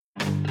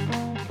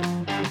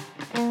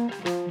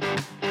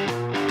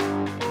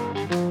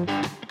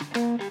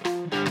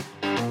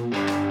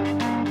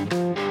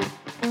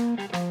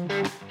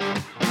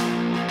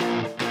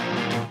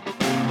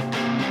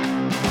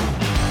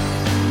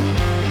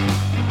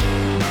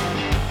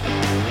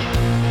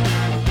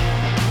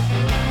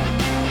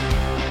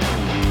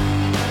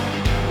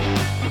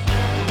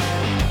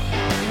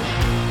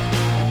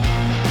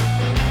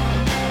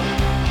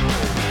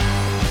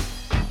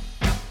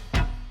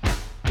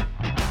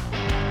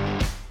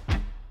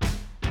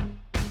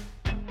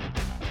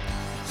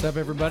What's up,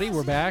 everybody?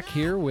 We're back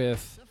here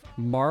with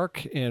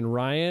Mark and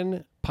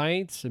Ryan,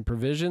 Pints and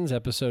Provisions,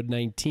 episode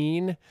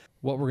 19.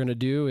 What we're going to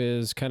do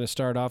is kind of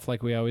start off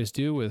like we always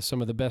do with some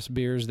of the best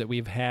beers that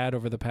we've had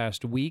over the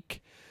past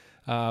week.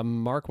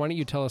 Mark, why don't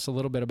you tell us a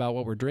little bit about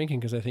what we're drinking,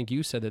 because I think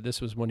you said that this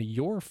was one of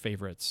your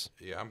favorites.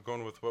 Yeah, I'm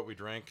going with what we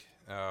drank,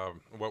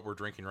 what we're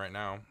drinking right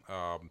now.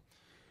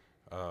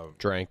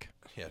 Drank.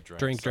 Yeah,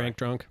 drank.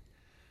 Drunk.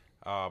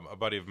 A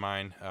buddy of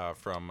mine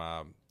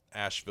from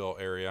Asheville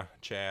area,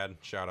 Chad.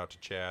 Shout out to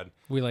Chad.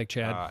 We like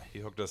Chad. He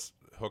hooked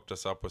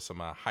us up with some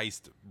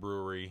Heist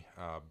Brewery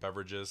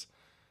beverages.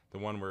 The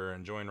one we're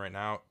enjoying right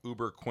now,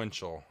 Uber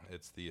Quinchel.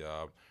 It's the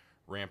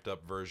ramped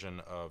up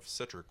version of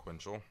Citra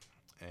Quinchel,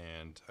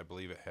 and I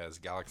believe it has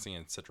Galaxy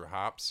and Citra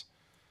hops.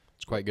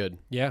 It's quite good.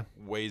 Yeah.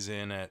 Weighs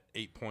in at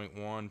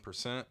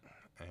 8.1%,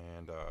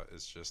 and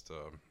it's just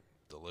a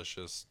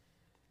delicious,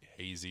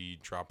 hazy,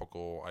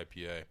 tropical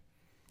IPA.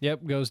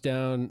 Yep, goes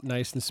down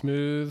nice and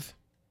smooth.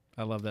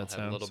 I love that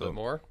sound. A little bit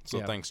more. So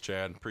Yeah. Thanks,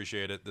 Chad.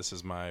 Appreciate it. This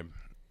is my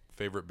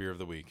favorite beer of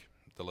the week.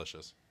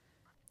 Delicious.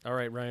 All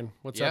right, Ryan,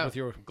 what's up with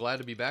your... Glad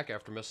to be back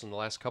after missing the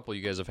last couple.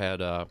 You guys have had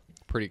a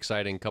pretty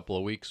exciting couple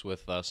of weeks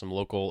with some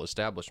local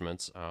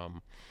establishments.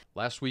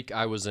 Last week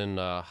I was in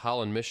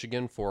Holland,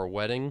 Michigan for a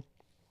wedding,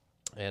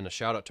 and a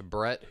shout out to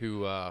Brett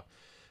who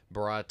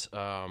brought,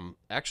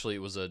 actually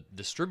it was a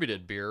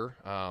distributed beer.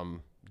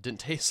 Didn't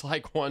taste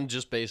like one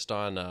just based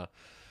on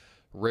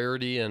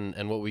rarity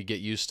and what we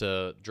get used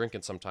to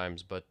drinking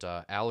sometimes, but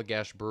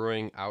Allagash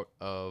Brewing out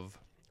of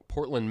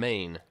Portland,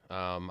 Maine.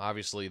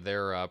 Obviously,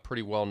 they're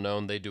pretty well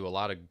known. They do a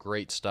lot of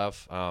great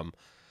stuff. I'm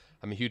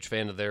a huge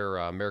fan of their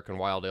American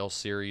Wild Ale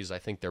series. I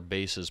think their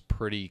base is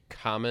pretty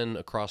common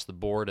across the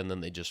board, and then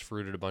they just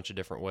fruit it a bunch of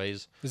different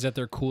ways. Is that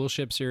their Cool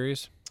Ship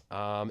series?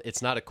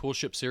 It's not a Cool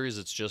Ship series.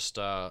 It's just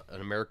an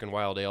American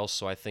Wild Ale.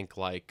 So I think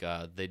like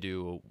they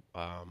do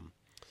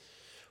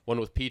one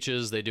with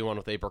peaches, they do one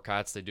with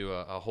apricots, they do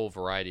a whole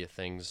variety of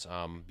things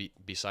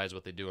besides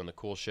what they do in the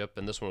Cool Ship.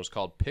 And this one was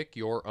called Pick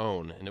Your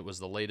Own, and it was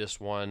the latest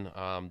one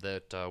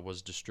that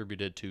was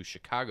distributed to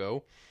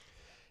Chicago.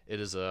 It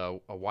is a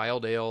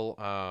wild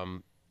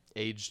ale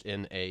aged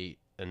in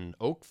an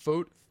oak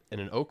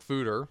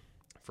foeder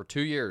for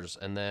 2 years,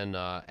 and then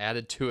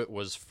added to it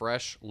was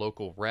fresh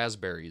local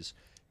raspberries,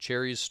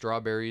 cherries,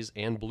 strawberries,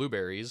 and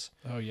blueberries.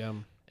 Oh,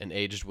 yum. And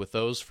aged with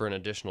those for an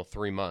additional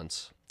 3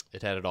 months.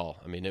 It had it all.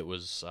 I mean, it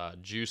was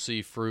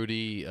juicy,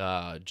 fruity,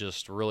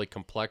 just really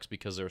complex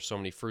because there were so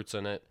many fruits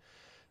in it.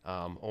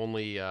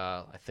 Only,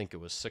 I think it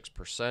was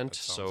 6%,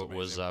 so it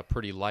was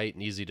pretty light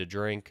and easy to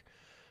drink.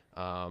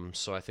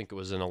 So I think it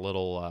was in a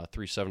little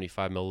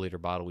 375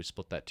 milliliter bottle. We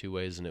split that 2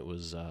 ways, and it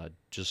was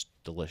just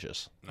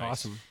delicious. Nice.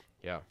 Awesome.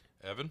 Yeah.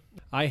 Evan?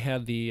 I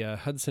had the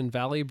Hudson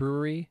Valley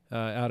Brewery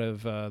out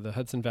of the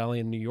Hudson Valley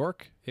in New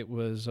York. It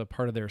was a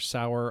part of their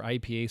sour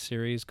IPA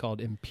series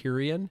called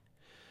Empyrean.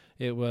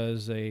 It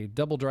was a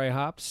double dry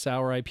hop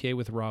sour IPA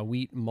with raw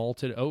wheat,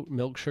 malted oat,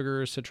 milk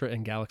sugar, Citra,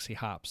 and Galaxy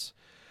hops.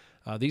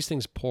 These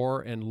things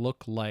pour and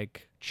look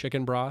like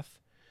chicken broth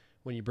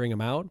when you bring them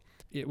out.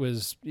 It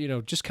was,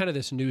 just kind of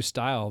this new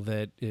style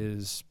that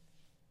is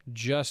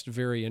just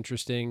very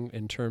interesting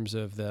in terms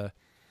of the,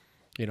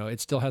 it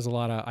still has a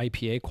lot of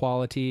IPA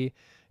quality.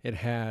 It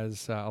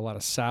has a lot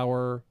of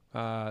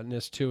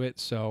sourness to it.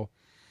 So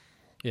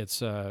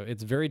it's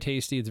very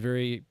tasty. It's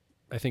very,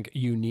 I think,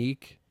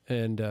 unique.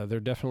 And they're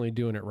definitely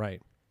doing it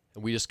right.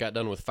 We just got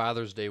done with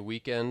Father's Day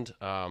weekend.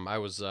 I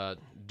was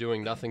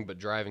doing nothing but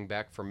driving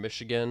back from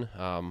Michigan.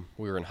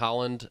 We were in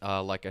Holland,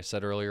 like I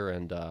said earlier,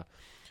 and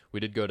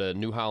we did go to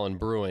New Holland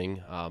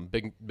Brewing.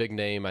 Big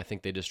name. I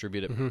think they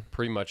distribute it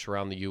pretty much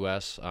around the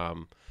U.S.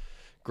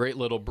 Great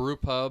little brew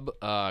pub,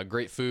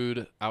 great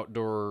food,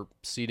 outdoor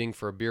seating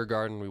for a beer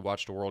garden. We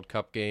watched a World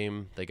Cup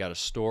game. They got a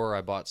store.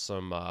 I bought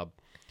some...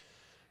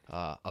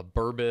 a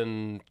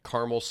bourbon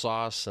caramel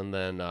sauce and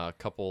then a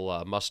couple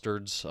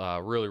mustards.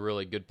 Really,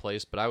 really good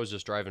place. But I was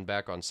just driving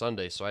back on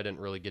Sunday, so I didn't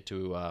really get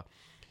to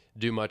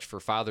do much for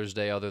Father's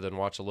Day other than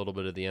watch a little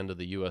bit of the end of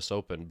the U.S.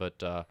 Open.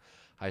 But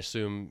I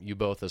assume you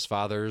both as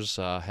fathers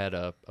had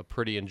a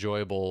pretty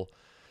enjoyable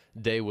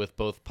day with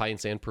both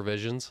pints and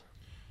provisions.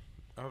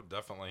 Oh,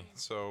 definitely.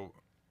 So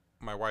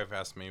my wife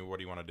asked me, what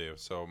do you want to do?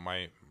 So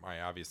my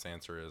obvious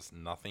answer is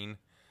nothing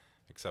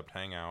except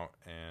hang out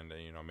and,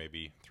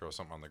 maybe throw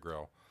something on the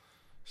grill.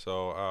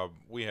 So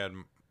we had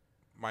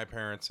my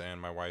parents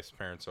and my wife's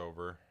parents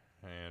over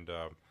and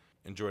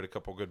enjoyed a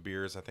couple good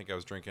beers. I think I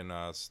was drinking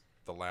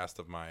the last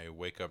of my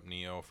Wake Up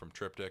Neo from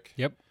Triptych.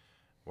 Yep.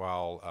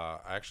 While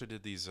I actually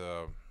did these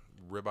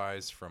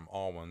ribeyes from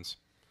Alwyn's.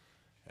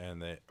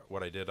 And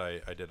what I did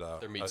a...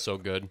 Their meat's so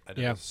good. I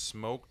did a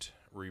smoked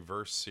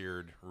reverse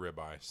seared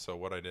ribeye. So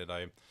what I did,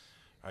 I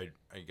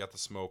got the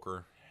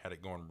smoker, had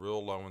it going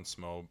real low and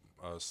slow,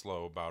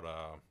 about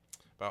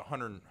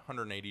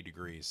 180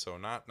 degrees. So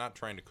not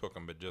trying to cook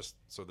them, but just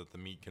so that the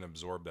meat can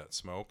absorb that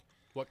smoke.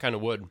 What kind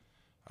of wood?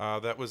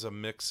 That was a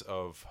mix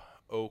of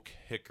oak,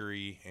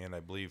 hickory, and I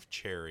believe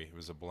cherry. It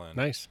was a blend.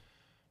 Nice.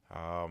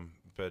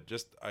 But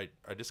But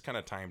I just kind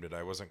of timed it.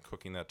 I wasn't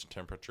cooking that to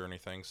temperature or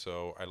anything,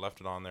 so I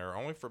left it on there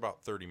only for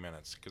about 30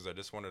 minutes because I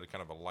just wanted a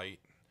kind of a light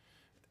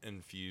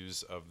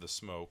infuse of the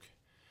smoke.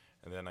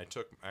 And then I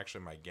took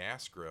actually my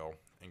gas grill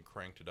and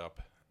cranked it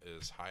up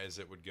as high as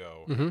it would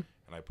go, and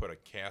I put a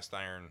cast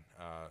iron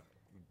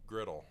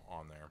griddle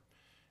on there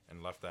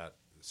and left that.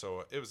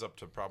 So it was up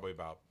to probably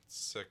about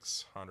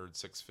 600,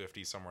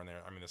 650, somewhere in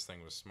there. I mean, this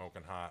thing was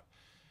smoking hot.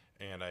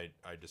 And I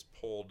just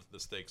pulled the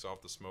steaks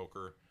off the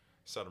smoker,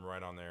 set them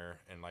right on there,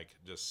 and like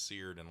just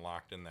seared and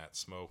locked in that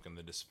smoke, and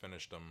then just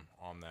finished them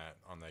on that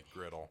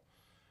griddle.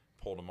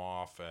 Pulled them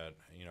off at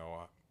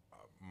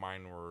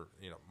mine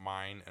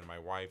and my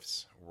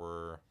wife's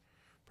were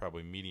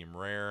probably medium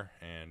rare,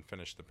 and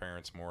finished the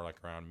parents more like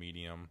around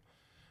medium,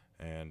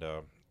 and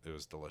it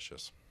was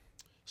delicious.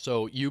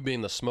 So you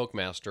being the smoke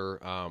master,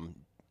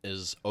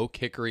 is oak,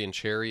 hickory, and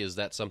cherry, is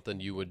that something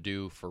you would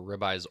do for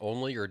ribeyes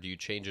only, or do you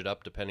change it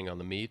up depending on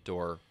the meat,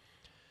 or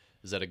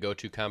is that a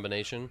go-to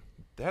combination?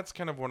 That's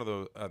kind of one of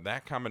the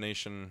that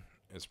combination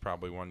is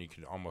probably one you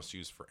could almost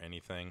use for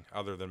anything,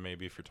 other than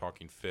maybe if you're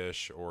talking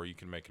fish, or you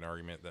can make an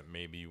argument that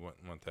maybe you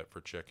wouldn't want that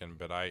for chicken,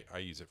 but I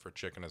use it for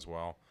chicken as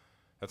well.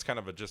 That's kind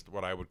of just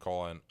what I would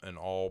call an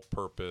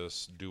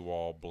all-purpose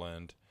do-all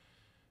blend.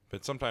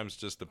 But sometimes,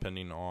 just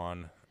depending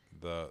on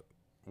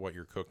what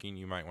you're cooking,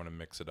 you might want to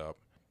mix it up.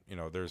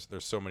 There's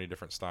so many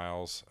different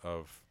styles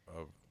of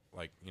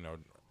like,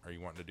 are you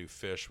wanting to do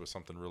fish with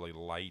something really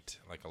light,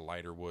 like a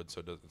lighter wood,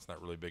 so it's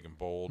not really big and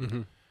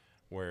bold,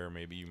 where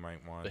maybe you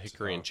might want... The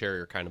hickory and cherry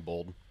are kind of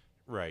bold.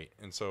 Right.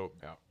 And so,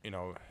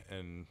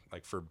 and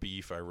like for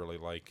beef, I really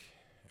like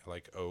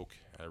oak.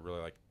 I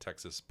really like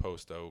Texas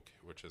post oak,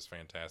 which is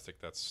fantastic.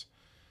 That's,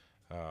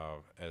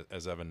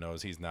 as Evan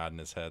knows, he's nodding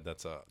his head.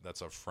 That's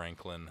a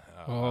Franklin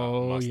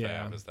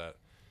must-have, is that.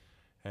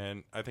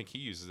 And I think he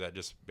uses that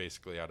just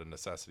basically out of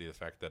necessity, the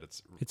fact that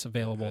it's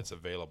available. It's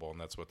available,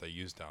 and that's what they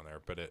use down there.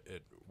 But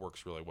it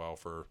works really well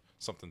for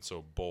something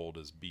so bold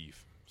as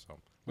beef. So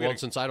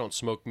since I don't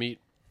smoke meat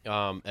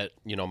at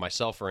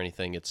myself or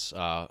anything, it's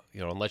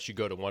unless you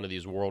go to one of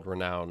these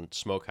world-renowned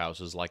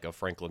smokehouses like a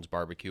Franklin's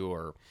Barbecue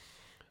or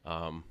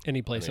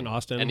any place in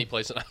Austin. Any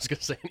place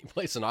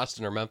in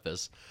Austin or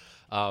Memphis.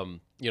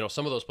 Some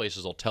of those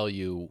places will tell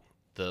you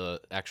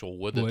the actual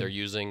wood that they're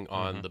using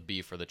on the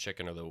beef or the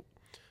chicken or the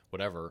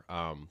whatever.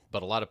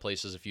 But a lot of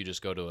places, if you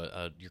just go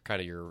to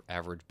your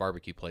average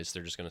barbecue place,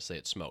 they're just going to say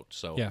it's smoked.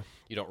 So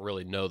you don't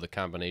really know the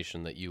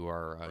combination that you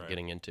are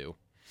getting into.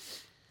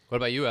 What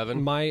about you,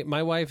 Evan?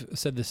 My wife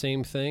said the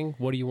same thing.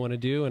 What do you want to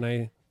do? And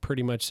I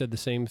pretty much said the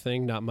same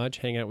thing. Not much.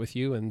 Hang out with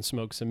you and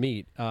smoke some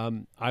meat.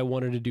 I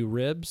wanted to do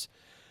ribs.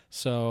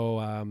 So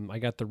I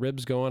got the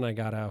ribs going. I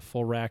got a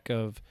full rack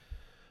of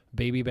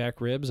baby back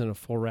ribs and a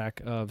full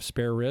rack of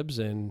spare ribs,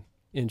 and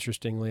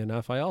interestingly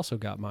enough, I also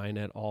got mine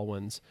at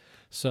Alwyn's.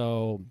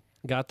 So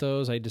got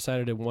those. I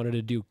decided I wanted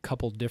to do a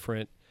couple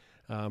different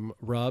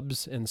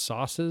rubs and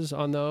sauces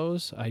on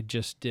those. I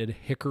just did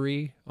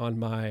hickory on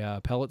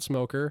my pellet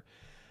smoker,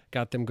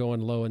 got them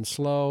going low and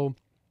slow,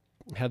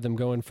 had them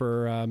going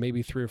for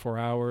maybe 3 or 4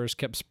 hours,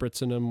 kept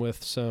spritzing them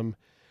with some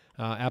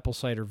apple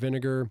cider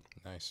vinegar.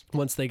 Nice.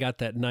 Once they got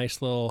that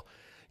nice little,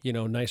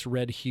 nice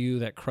red hue,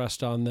 that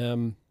crust on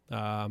them,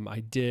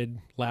 I did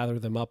lather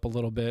them up a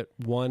little bit.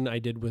 One I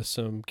did with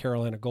some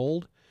Carolina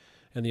Gold,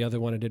 and the other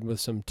one I did with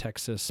some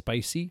Texas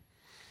Spicy.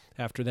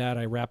 After that,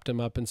 I wrapped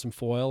them up in some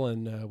foil,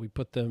 and we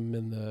put them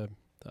in the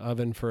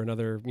oven for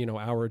another,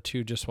 hour or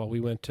two, just while we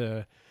went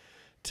to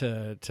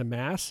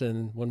Mass.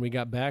 And when we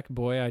got back,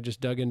 boy, I just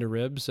dug into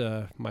ribs.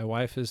 My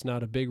wife is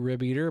not a big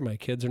rib eater. My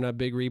kids are not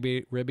big rib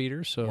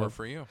eaters, so more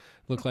for you.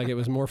 Looked like it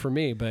was more for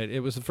me. But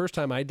it was the first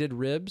time I did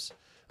ribs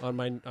on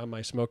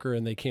my smoker,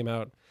 and they came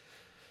out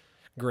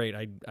great.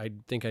 I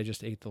think I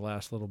just ate the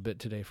last little bit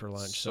today for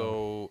lunch.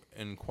 So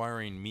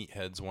inquiring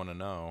meatheads want to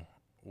know,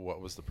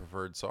 what was the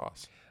preferred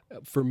sauce?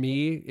 For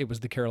me, it was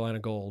the Carolina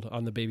Gold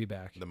on the baby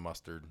back. The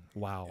mustard.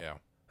 Wow. Yeah.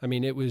 I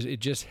mean, it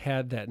just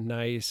had that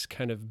nice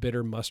kind of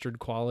bitter mustard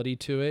quality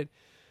to it.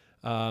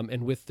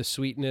 And with the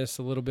sweetness,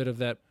 a little bit of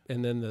that,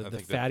 and then the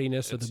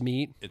fattiness of the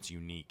meat. It's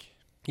unique.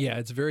 Yeah,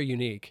 it's very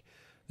unique.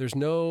 There's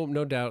no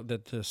doubt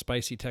that the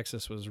spicy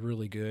Texas was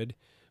really good,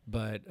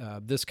 but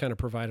this kind of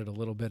provided a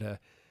little bit of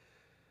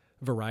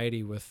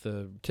variety with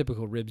the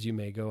typical ribs you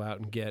may go out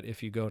and get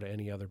if you go to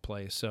any other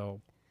place. So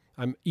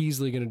I'm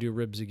easily going to do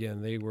ribs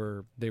again.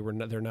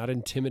 They're not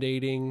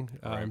intimidating.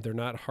 Right. They're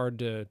not hard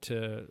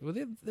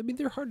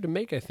they're hard to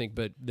make, I think,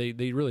 but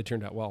they really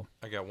turned out well.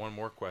 I got one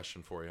more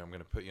question for you. I'm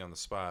going to put you on the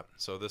spot.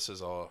 So this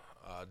is a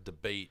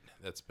debate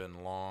that's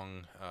been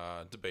long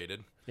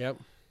debated. Yep.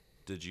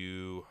 Did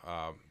you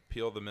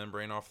peel the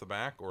membrane off the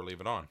back or leave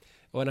it on?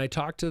 When I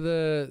talked to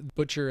the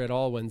butcher at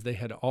Alwyn's, they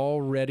had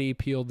already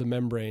peeled the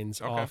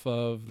membranes off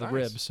of the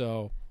ribs,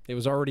 so it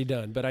was already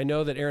done. But I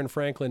know that Aaron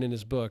Franklin in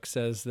his book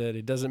says that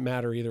it doesn't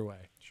matter either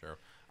way. Sure.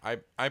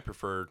 I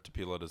prefer to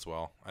peel it as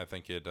well. I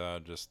think it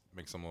just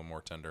makes them a little more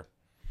tender.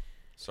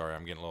 Sorry,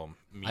 I'm getting a little.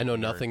 I know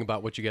nothing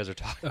about what you guys are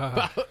talking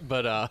about,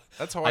 but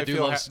That's how I I do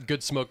feel love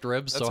good smoked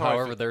ribs. So how I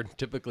however feel- they're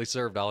typically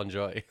served, I'll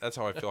enjoy. That's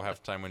how I feel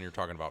half the time when you're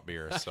talking about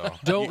beer. So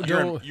Don't-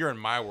 you're in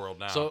my world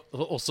now.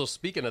 So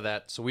speaking of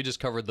that, so we just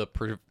covered the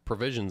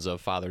provisions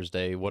of Father's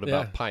Day. What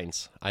about Yeah.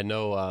 pints? I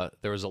know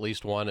there was at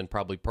least one and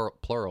probably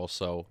plural.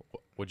 So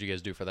what'd you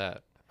guys do for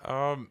that?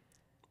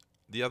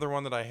 The other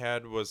one that I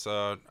had was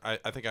I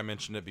think I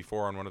mentioned it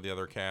before on one of the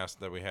other casts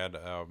that we had.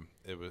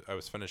 I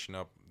was finishing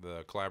up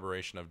the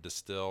collaboration of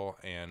Distill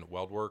and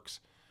Weldworks,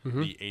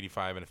 the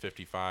 85 and a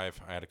 55.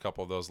 I had a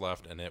couple of those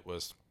left, and it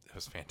was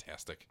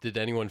fantastic. Did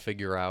anyone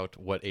figure out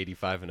what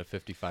 85 and a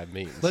 55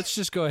 means? Let's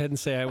just go ahead and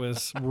say I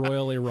was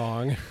royally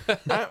wrong.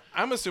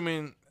 I'm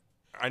assuming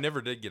I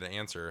never did get an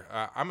answer.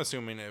 I'm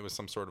assuming it was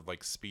some sort of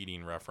like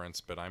speeding reference,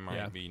 but I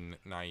might be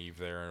naive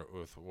there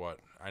with what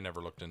I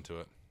never looked into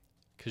it.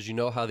 Because you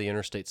know how the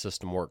interstate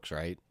system works,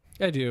 right?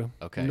 I do.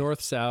 Okay. North,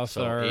 south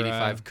So are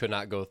 85 could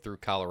not go through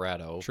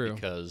Colorado True.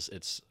 because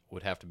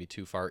would have to be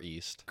too far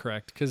east.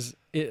 correct because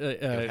would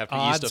have to be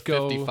odds east of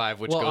go 55,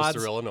 which well, goes odds,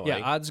 through Illinois.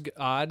 Yeah, odds go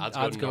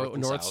north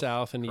and north, south.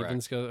 south, and Correct.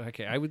 evens go.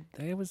 Okay,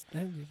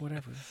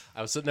 whatever.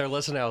 I was sitting there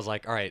listening. I was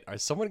like, all right,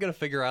 is someone going to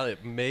figure out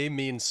it may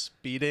mean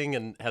speeding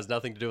and has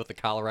nothing to do with the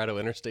Colorado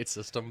interstate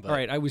system? But All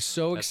right, I was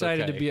so that's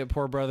excited to okay. be at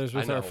Poor Brothers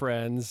with I our know.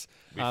 friends,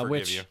 We forgive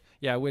which you.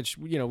 yeah, which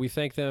we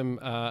thank them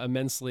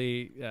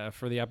immensely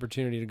for the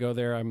opportunity to go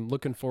there. I'm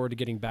looking forward to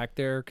getting back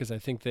there because I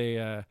think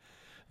they're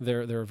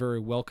a very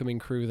welcoming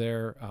crew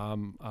there.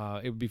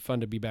 It would be fun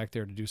to be back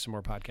there to do some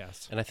more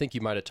podcasts. And I think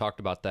you might have talked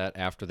about that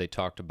after they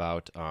talked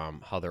about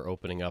how they're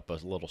opening up a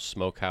little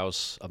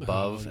smokehouse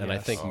above. And I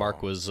yes. think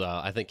Mark was,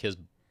 I think his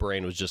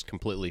brain was just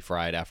completely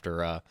fried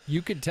after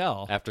You could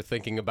tell. after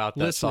thinking about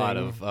that thought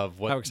Listening, of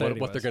how excited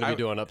he what they're was. going to be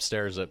doing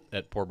upstairs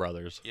at Poor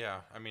Brothers. Yeah,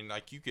 I mean,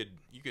 like you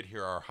could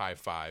hear our high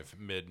five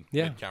mid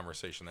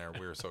conversation there.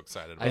 We were so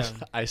excited.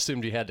 I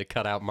assumed you had to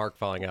cut out Mark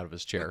falling out of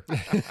his chair.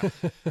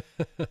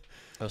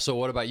 So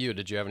what about you?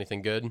 Did you have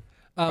anything good?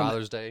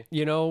 Father's Day?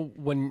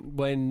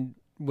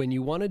 When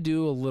you want to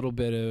do a little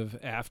bit of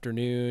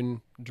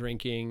afternoon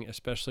drinking,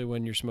 especially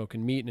when you're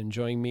smoking meat and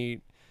enjoying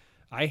meat,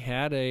 I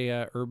had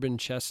a Urban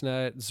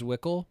Chestnut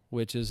Zwickel,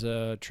 which is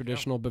a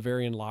traditional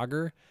Bavarian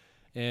lager.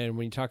 And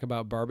when you talk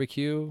about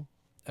barbecue,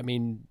 I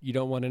mean, you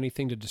don't want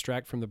anything to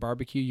distract from the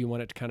barbecue. You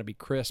want it to kind of be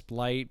crisp,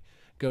 light,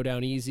 go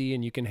down easy,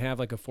 and you can have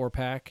like a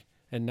 4-pack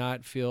and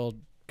not feel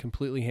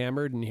completely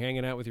hammered and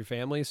hanging out with your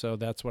family. So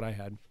that's what I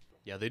had.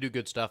 Yeah, they do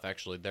good stuff,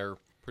 actually. They're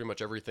pretty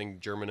much everything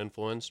German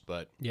influenced,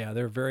 but Yeah,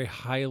 they're very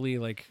highly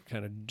like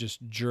kind of just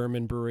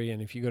German brewery.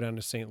 And if you go down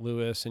to St.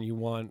 Louis and you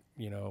want,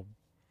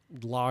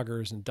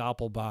 lagers and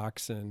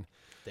Doppelbocks and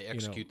they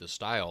execute the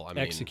style. I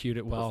mean, execute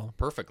it well.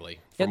 perfectly.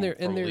 And From, they're-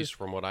 at least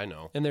from what I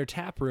know. And their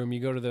tap room, you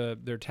go to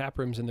their tap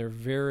rooms and they're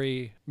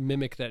very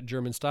mimic that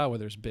German style where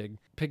there's big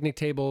picnic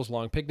tables,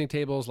 long picnic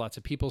tables, lots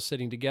of people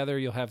sitting together.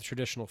 You'll have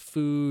traditional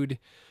food,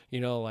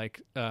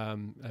 like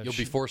You'll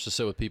be forced to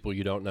sit with people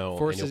you don't know, and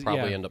Forced you'll to-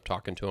 probably yeah. end up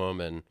talking to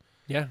them and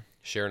yeah.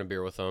 sharing a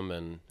beer with them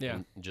and, Yeah.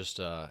 and just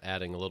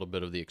adding a little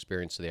bit of the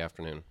experience to the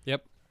afternoon.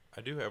 Yep.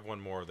 I do have one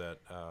more that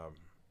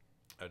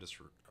I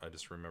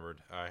just remembered.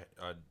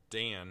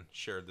 Dan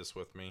shared this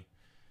with me.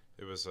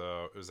 It was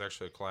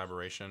actually a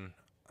collaboration,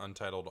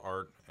 Untitled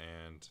Art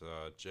and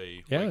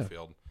Jay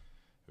Wakefield.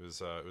 It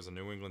was a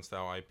New England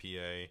style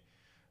IPA,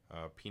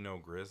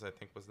 Pinot Gris I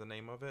think was the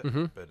name of it,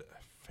 but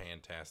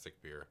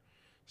fantastic beer.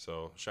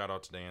 So shout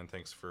out to Dan.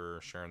 Thanks for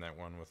sharing that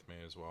one with me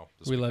as well.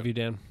 We love you,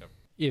 Dan. Yep.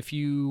 If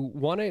you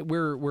want to,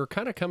 we're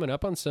kind of coming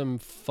up on some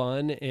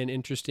fun and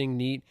interesting,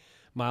 neat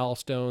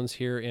milestones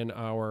here in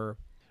our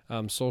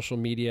social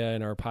media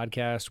and our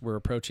podcast. We're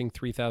approaching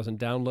 3,000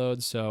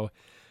 downloads. So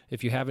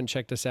if you haven't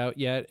checked us out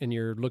yet and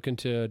you're looking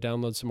to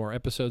download some more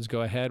episodes,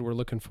 go ahead. We're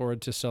looking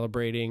forward to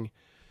celebrating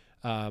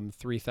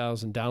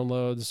 3,000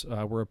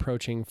 downloads. We're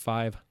approaching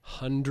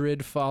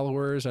 500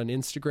 followers on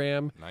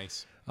Instagram.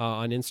 Nice.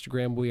 On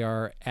Instagram, we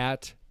are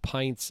at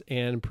Pints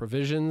and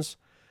Provisions.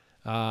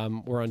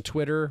 We're on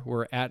Twitter.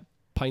 We're at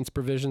Pints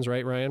Provisions,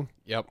 right, Ryan?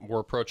 Yep, we're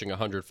approaching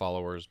 100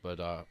 followers, but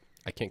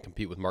I can't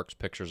compete with Mark's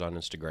pictures on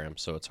Instagram,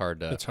 so it's hard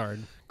to It's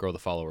hard. grow the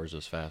followers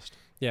as fast.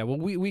 Yeah, well,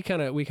 we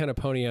kind of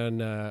pony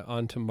on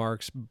onto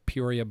Mark's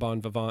Peoria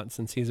Bon Vivant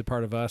since he's a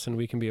part of us and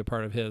we can be a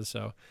part of his.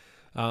 So,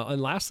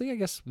 and lastly, I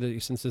guess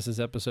since this is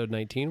episode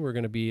 19, we're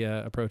going to be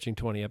approaching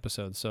 20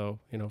 episodes. So,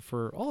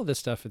 for all of this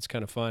stuff, it's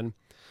kind of fun.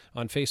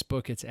 On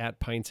Facebook, it's at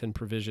Pints and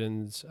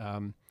Provisions.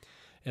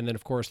 And then,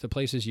 of course, the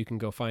places you can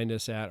go find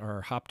us at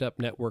are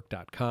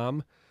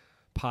hoppedupnetwork.com,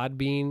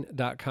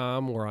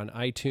 podbean.com. We're on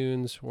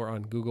iTunes, we're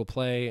on Google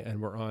Play,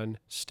 and we're on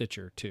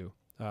Stitcher, too.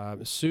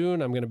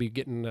 Soon, I'm going to be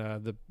getting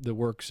the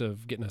works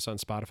of getting us on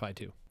Spotify,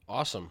 too.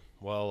 Awesome.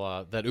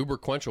 Well, that Uber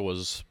Quenchel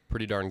was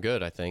pretty darn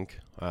good, I think.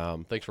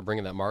 Thanks for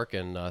bringing that, Mark,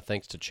 and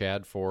thanks to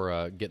Chad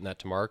for getting that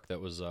to Mark. That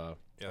was a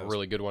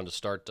really good one to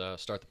start the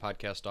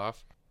podcast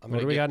off. I'm What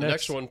going do we to get got the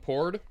next? next one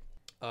poured.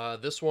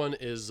 This one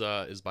is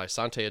by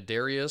Sante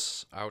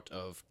Adarius out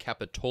of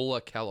Capitola,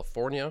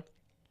 California.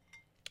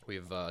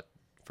 We've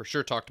for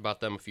sure talked about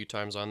them a few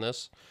times on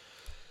this.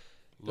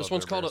 This Love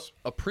one's their called beers.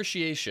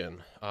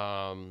 Appreciation.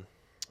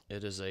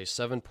 It is a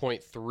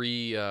 7.3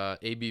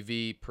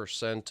 ABV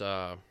percent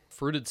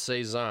fruited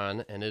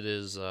saison, and it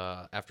is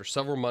after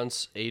several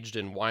months aged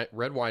in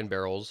red wine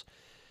barrels.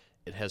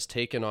 It has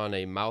taken on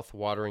a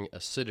mouth-watering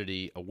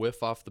acidity, a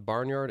whiff off the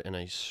barnyard,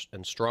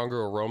 and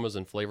stronger aromas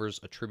and flavors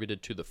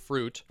attributed to the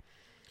fruit.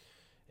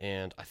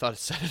 And I thought it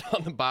said it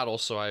on the bottle,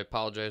 so I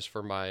apologize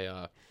for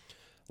my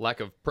lack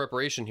of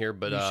preparation here.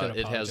 But You should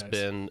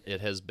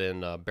it has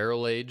been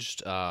barrel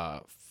aged,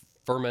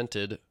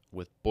 fermented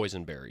with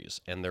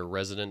boysenberries and their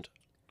resident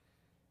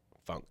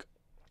funk.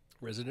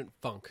 Resident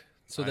funk.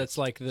 So Nice. that's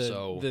like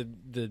So-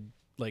 the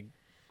like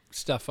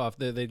stuff off.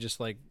 They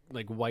just like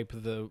wipe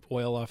the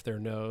oil off their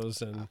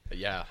nose and.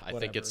 Yeah, I think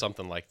Whatever. it's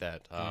something like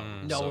that.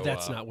 No, so,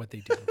 that's not what they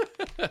do.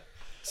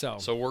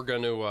 So we're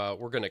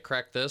gonna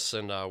crack this,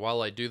 and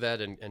while I do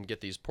that and get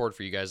these poured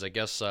for you guys, I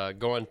guess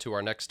going to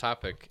our next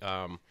topic,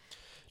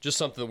 just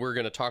something that we're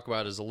going to talk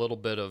about is a little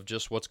bit of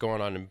just what's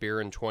going on in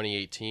beer in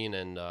 2018,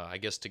 and I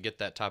guess to get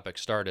that topic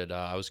started,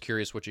 I was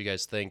curious what you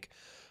guys think.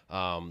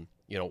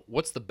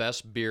 What's the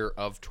best beer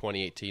of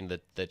 2018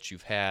 that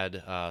you've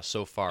had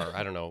so far?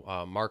 I don't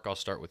know, Mark. I'll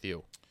start with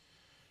you.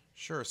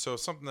 Sure. So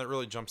something that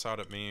really jumps out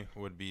at me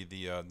would be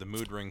the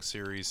Mood Ring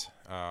series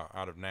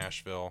out of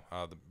Nashville,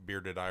 the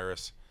Bearded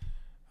Iris.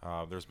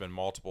 There's been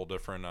multiple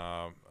different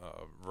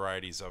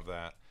varieties of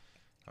that,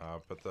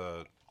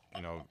 but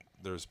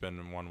there's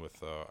been one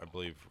with I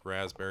believe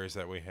raspberries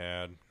that we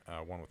had,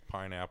 one with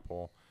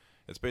pineapple.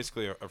 It's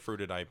basically a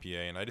fruited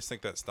IPA, and I just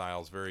think that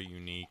style is very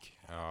unique,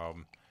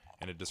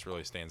 and it just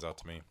really stands out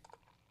to me.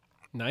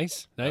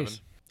 Nice. Evan?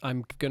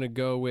 I'm going to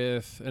go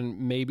with, and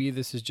maybe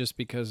this is just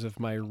because of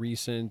my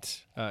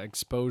recent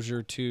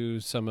exposure to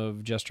some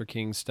of Jester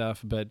King's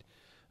stuff, but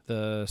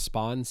the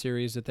Spawn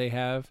series that they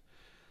have,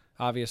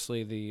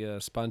 obviously the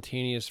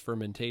spontaneous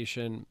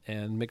fermentation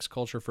and mixed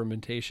culture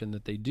fermentation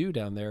that they do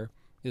down there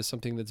is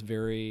something that's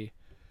very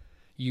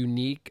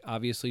unique,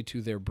 obviously,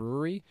 to their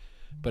brewery,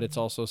 but it's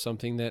also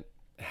something that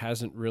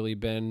hasn't really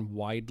been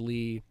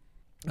widely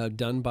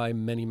done by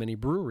many, many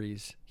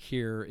breweries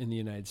here in the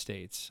United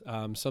States.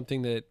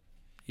 Something that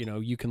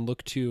you can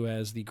look to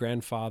as the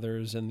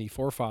grandfathers and the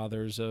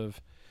forefathers of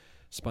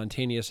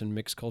spontaneous and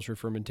mixed culture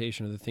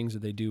fermentation are the things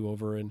that they do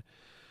over in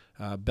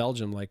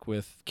Belgium, like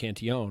with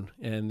Cantillon.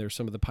 And they're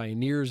some of the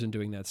pioneers in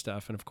doing that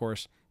stuff. And of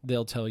course,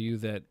 they'll tell you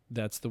that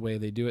that's the way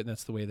they do it, and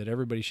that's the way that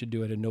everybody should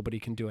do it, and nobody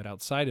can do it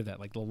outside of that,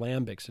 like the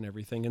lambics and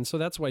everything. And so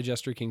that's why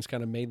Jester King's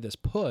kind of made this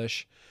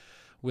push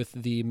with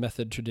the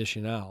method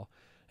traditionnel.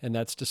 And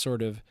that's to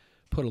sort of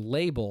put a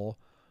label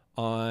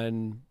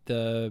on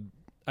the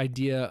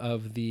idea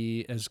of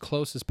the as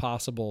close as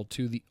possible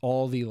to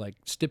all the like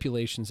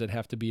stipulations that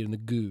have to be in the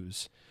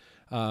goose.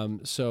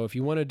 So if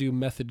you want to do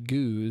method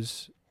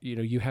goose,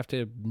 you have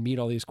to meet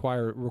all these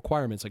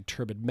requirements like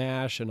turbid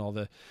mash and all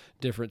the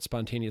different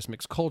spontaneous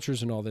mixed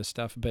cultures and all this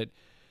stuff. But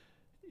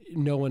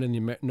no one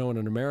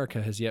in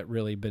America has yet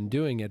really been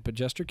doing it. But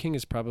Jester King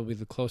is probably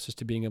the closest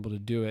to being able to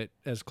do it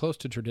as close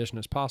to tradition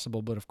as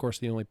possible. But of course,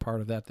 the only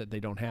part of that they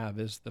don't have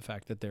is the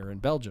fact that they're in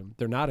Belgium.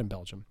 They're not in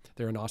Belgium.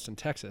 They're in Austin,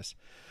 Texas.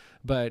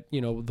 But,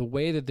 the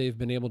way that they've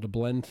been able to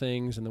blend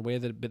things and the way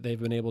that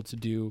they've been able to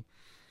do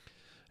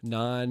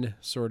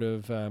non-sort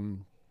of,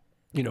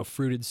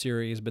 fruited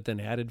series, but then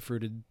added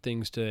fruited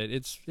things to it,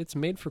 it's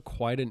made for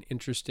quite an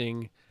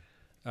interesting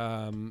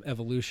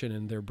evolution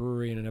in their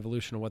brewery and an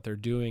evolution of what they're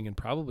doing, and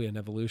probably an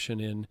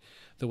evolution in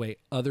the way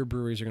other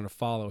breweries are going to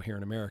follow here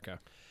in America.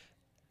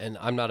 And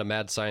I'm not a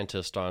mad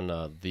scientist on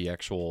the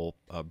actual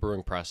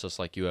brewing process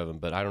like you, Evan,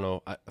 but I don't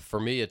know. For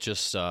me, it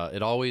just,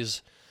 it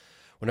always...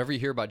 Whenever you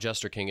hear about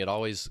Jester King, it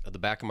always, at the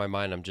back of my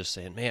mind, I'm just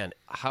saying, man,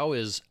 how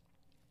is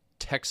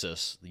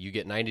Texas, you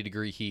get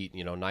 90-degree heat,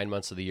 9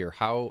 months of the year,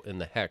 how in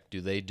the heck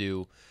do they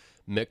do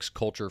mixed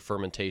culture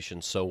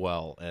fermentation so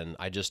well? And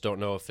I just don't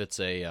know if it's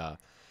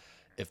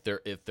if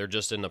they're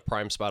just in the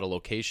prime spot of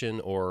location,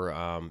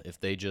 or if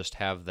they just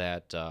have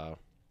that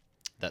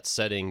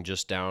setting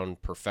just down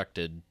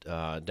perfected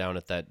down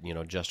at that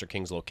Jester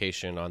King's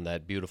location on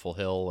that beautiful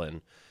hill,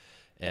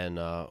 and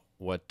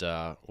what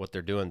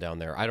they're doing down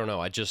there. I don't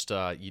know. I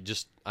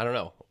don't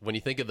know. When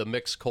you think of the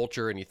mixed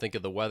culture and you think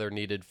of the weather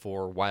needed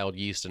for wild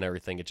yeast and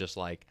everything, it's just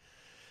like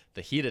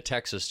the heat of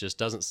Texas just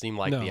doesn't seem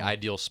like the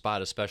ideal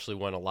spot, especially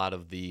when a lot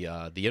of the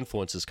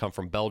influences come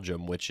from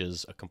Belgium, which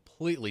is a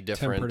completely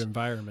different tempered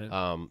environment.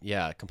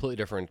 Completely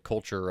different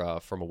culture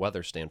from a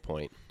weather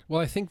standpoint. Well,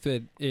 I think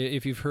that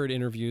if you've heard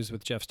interviews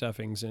with Jeff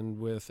Stuffings and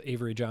with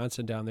Avery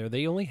Johnson down there,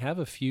 they only have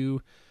a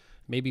few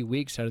maybe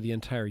weeks out of the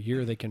entire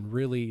year they can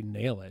really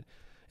nail it.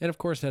 And of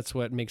course, that's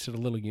what makes it a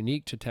little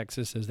unique to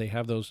Texas, is they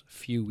have those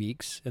few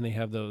weeks and they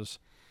have those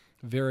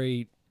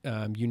very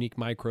unique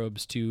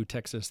microbes to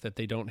Texas that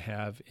they don't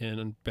have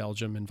in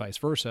Belgium and vice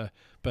versa.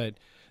 But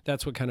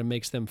that's what kind of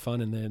makes them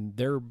fun. And then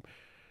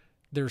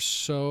they're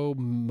so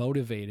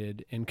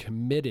motivated and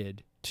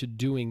committed to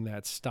doing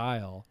that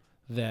style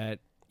that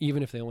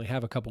even if they only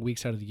have a couple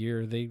weeks out of the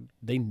year, they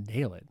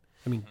nail it.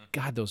 I mean,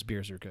 God, those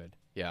beers are good.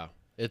 Yeah.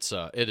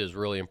 It is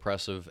really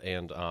impressive,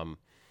 and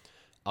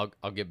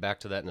I'll get back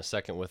to that in a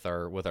second with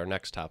our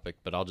next topic,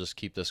 but I'll just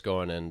keep this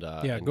going and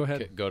and go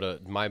ahead. Go to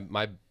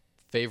my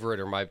favorite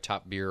or my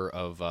top beer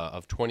of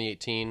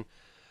 2018.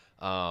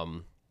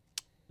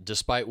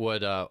 Despite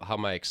what how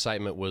my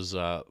excitement was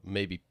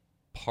maybe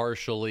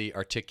partially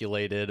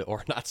articulated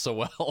or not so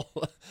well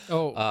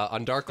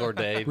on Dark Lord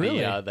Day, Really?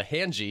 the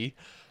Hanji.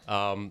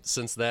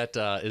 Since that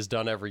is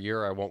done every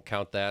year, I won't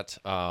count that.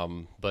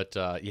 But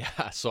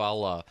yeah, so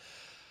I'll.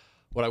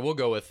 What I will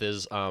go with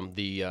is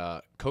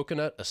the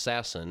Coconut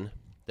Assassin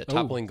that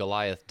Toppling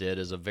Goliath did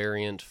as a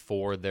variant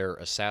for their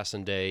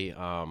Assassin Day.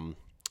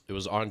 It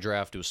was on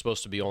draft. It was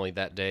supposed to be only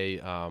that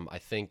day. I'm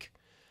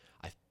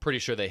pretty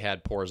sure they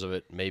had pours of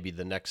it maybe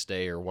the next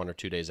day or 1 or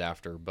 2 days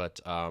after.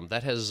 But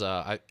that has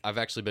I've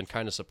actually been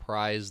kind of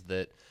surprised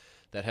that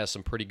has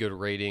some pretty good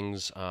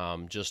ratings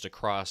just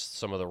across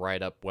some of the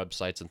write-up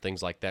websites and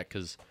things like that,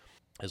 because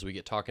as we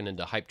get talking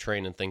into Hype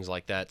Train and things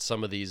like that,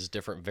 some of these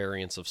different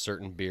variants of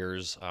certain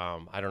beers,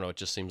 I don't know, it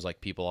just seems like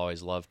people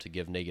always love to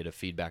give negative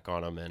feedback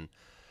on them. And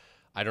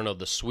I don't know,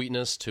 the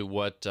sweetness to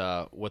what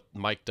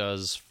Mike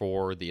does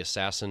for the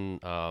Assassin,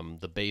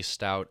 the base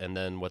stout, and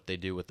then what they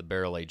do with the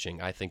barrel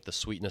aging. I think the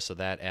sweetness of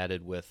that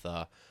added with,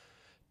 I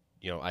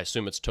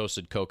assume it's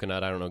toasted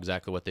coconut. I don't know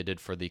exactly what they did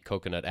for the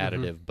coconut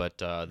additive, but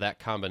that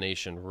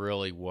combination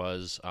really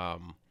was,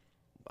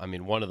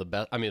 one of the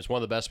best. It's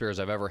one of the best beers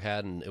I've ever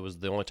had, and it was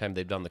the only time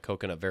they've done the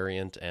coconut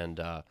variant,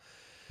 and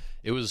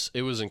it was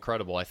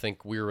incredible. I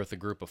think we were with a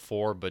group of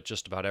 4, but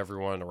just about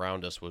everyone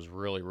around us was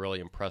really, really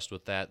impressed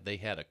with that. They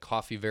had a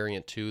coffee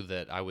variant too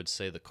that I would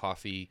say the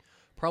coffee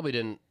probably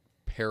didn't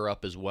pair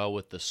up as well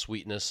with the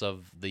sweetness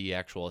of the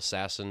actual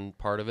Assassin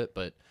part of it,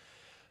 but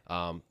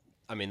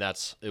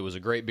it was a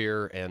great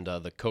beer, and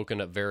the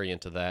coconut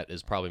variant of that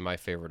is probably my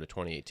favorite of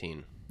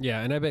 2018.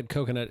 Yeah, and I bet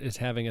Coconut is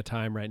having a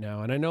time right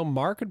now. And I know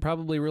Mark would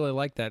probably really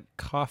like that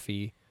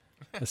coffee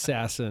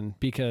Assassin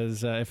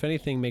because if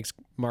anything makes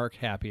Mark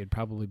happy, it'd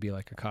probably be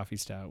like a coffee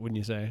stout, wouldn't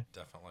you say?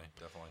 Definitely.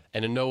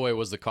 And in no way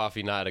was the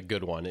coffee not a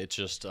good one. It's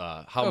just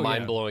how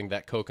mind-blowing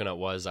that coconut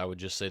was. I would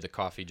just say the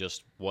coffee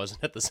just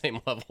wasn't at the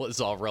same level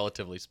as all,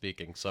 relatively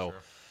speaking. So,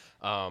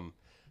 sure.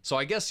 So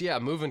I guess,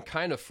 moving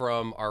kind of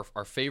from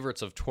our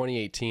favorites of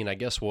 2018, I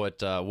guess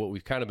what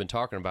we've kind of been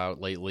talking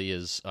about lately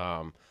is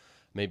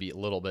maybe a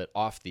little bit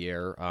off the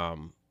air,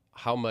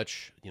 how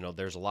much,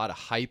 there's a lot of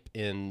hype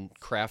in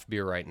craft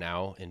beer right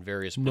now in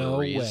various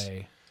breweries.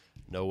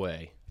 No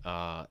way.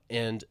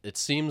 And it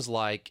seems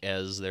like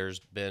as there's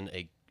been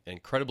a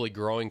incredibly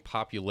growing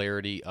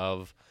popularity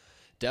of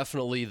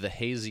definitely the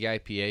hazy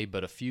IPA,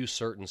 but a few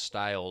certain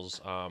styles,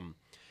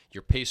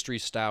 your pastry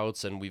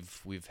stouts, and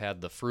we've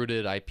had the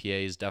fruited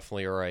IPAs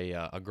definitely are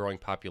a growing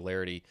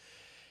popularity.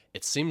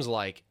 It seems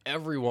like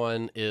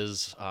everyone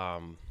is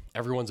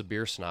everyone's a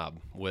beer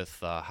snob with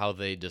how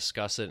they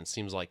discuss it. It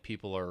seems like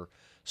people are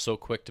so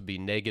quick to be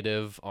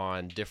negative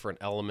on different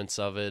elements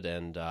of it,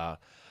 and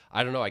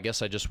I don't know. I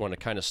guess I just want to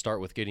kind of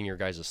start with getting your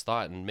guys'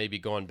 thought, and maybe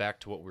going back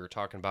to what we were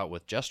talking about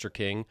with Jester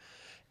King,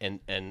 and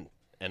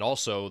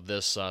also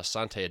this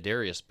Santa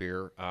Adarius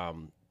beer.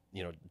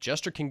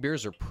 Jester King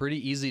beers are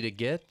pretty easy to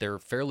get. They're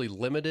fairly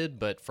limited,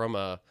 but from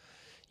a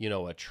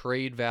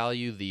trade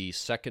value, the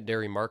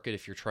secondary market,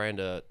 if you're trying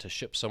to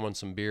ship someone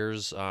some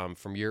beers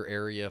from your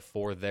area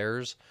for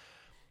theirs,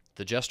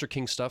 the Jester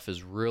King stuff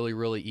is really,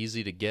 really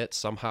easy to get.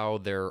 Somehow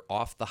they're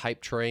off the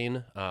hype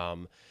train.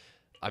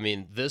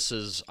 This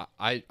is,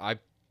 I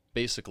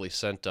basically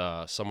sent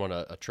someone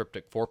a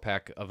triptych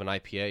 4-pack of an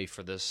IPA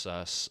for this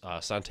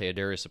Santa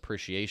Adarius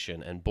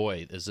Appreciation, and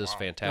boy, is this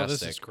fantastic. Oh,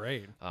 this is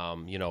great.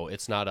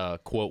 It's not a,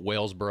 quote,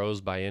 Wales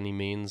Bros by any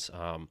means.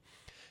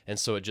 And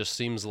so it just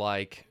seems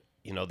like,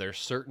 there's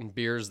certain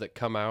beers that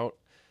come out,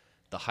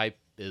 the hype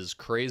is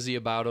crazy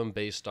about them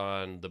based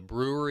on the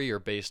brewery or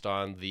based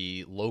on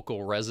the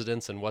local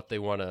residents and what they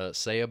want to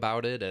say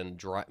about it,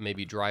 and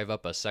maybe drive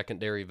up a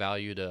secondary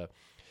value to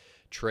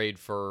trade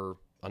for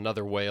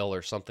another whale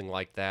or something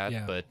like that.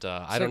 Yeah. But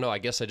I don't know. I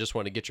guess I just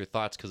want to get your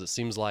thoughts, because it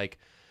seems like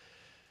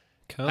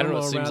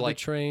it seems like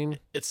train.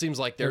 It seems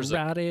like there's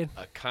a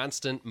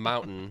constant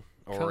mountain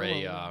or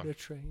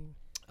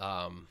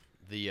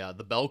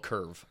the bell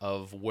curve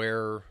of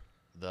where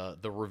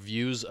the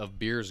reviews of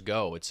beers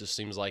go. It just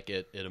seems like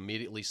it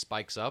immediately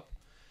spikes up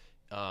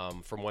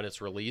from when it's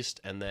released,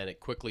 and then it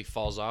quickly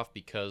falls off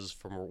because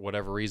from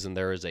whatever reason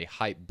there is a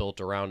hype built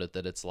around it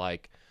that it's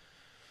like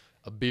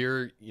a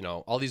beer,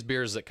 all these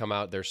beers that come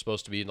out, they're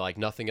supposed to be like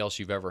nothing else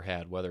you've ever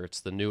had, whether it's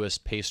the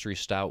newest pastry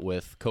stout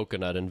with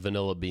coconut and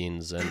vanilla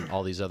beans and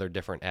all these other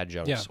different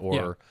adjuncts,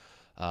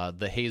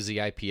 the hazy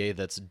IPA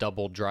that's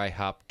double dry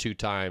hop 2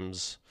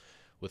 times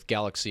with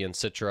Galaxy and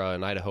Citra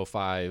and Idaho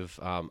 5.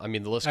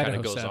 The list kind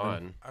of goes 7.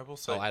 On. I will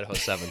say, Idaho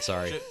 7,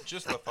 sorry.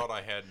 Just the thought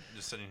I had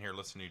just sitting here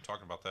listening to you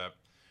talking about that.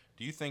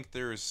 Do you think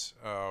there's,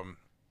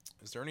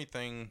 is there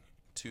anything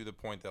to the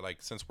point that,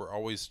 like, since we're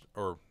always,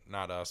 or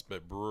not us,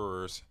 but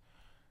brewers,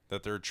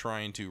 that they're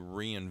trying to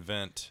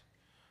reinvent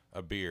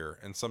a beer,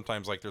 and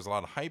sometimes like there's a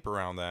lot of hype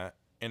around that,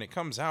 and it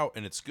comes out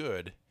and it's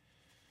good,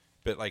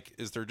 But like,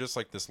 is there just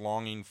like this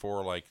longing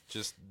for like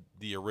just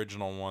the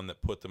original one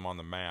that put them on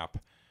the map,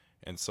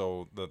 and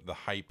so the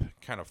hype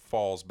kind of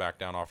falls back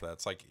down off of that?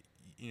 It's like,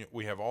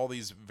 we have all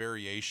these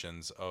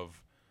variations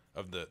of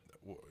the,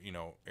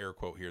 air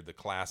quote here, the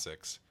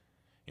classics,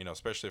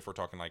 especially if we're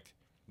talking like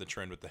the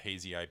trend with the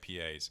hazy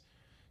IPAs.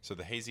 So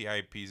the hazy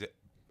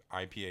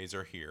IPAs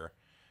are here,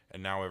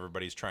 and now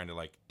everybody's trying to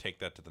like take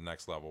that to the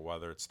next level,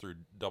 whether it's through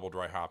double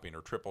dry hopping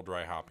or triple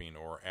dry hopping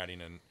or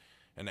adding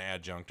an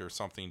adjunct or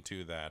something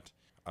to that.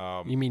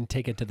 You mean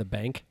take it to the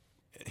bank?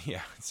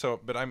 Yeah. So,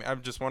 but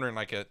I'm just wondering,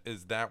 like,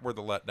 is that where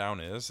the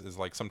letdown is? Is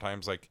like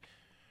sometimes like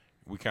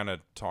we kind of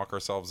talk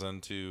ourselves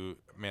into,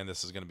 man,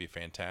 this is going to be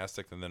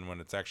fantastic, and then when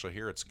it's actually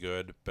here, it's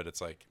good, but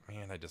it's like,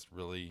 man, I just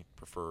really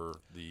prefer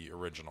the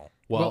original.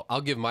 Well,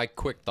 I'll give my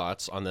quick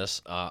thoughts on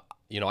this.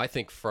 I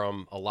think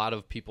from a lot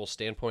of people's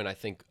standpoint, I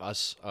think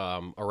us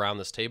around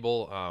this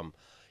table,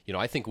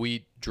 I think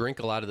we drink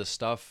a lot of this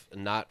stuff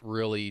not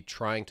really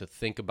trying to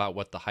think about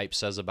what the hype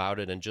says about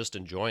it and just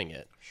enjoying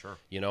it. Sure.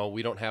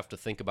 We don't have to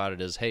think about it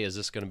as, hey, is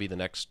this going to be the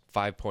next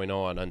 5.0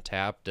 on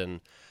Untapped,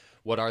 and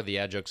what are the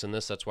adjuncts in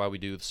this? That's why we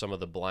do some of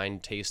the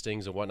blind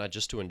tastings and whatnot,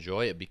 just to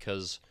enjoy it,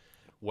 because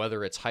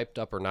whether it's hyped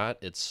up or not,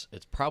 it's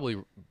probably,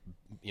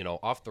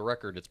 off the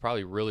record, it's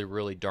probably really,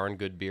 really darn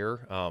good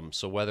beer.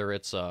 So whether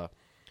it's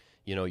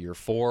your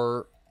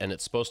 4 and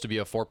it's supposed to be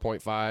a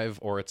 4.5,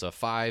 or it's a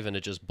 5 and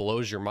it just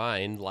blows your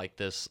mind, like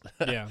this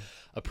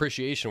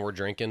appreciation we're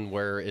drinking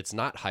where it's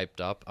not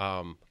hyped up.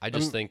 I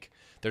just think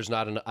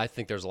I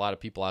think there's a lot of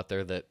people out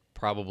there that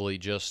probably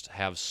just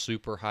have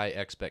super high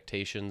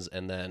expectations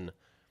and then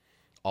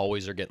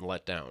always are getting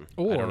let down.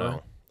 I don't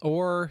know.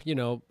 Or,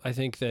 I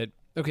think that,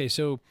 okay,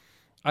 so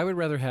I would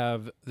rather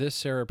have this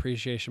Sarah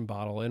Appreciation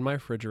bottle in my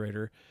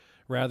refrigerator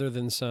rather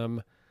than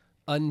some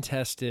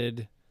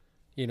untested,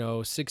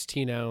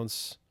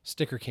 16-ounce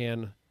sticker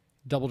can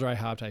double dry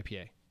hopped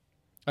IPA.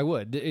 I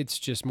would. It's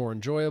just more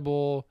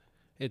enjoyable.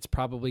 It's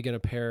probably going to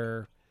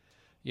pair,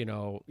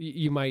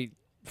 you might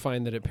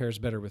find that it pairs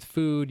better with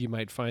food. You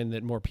might find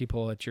that more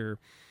people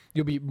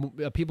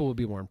people will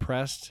be more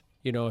impressed,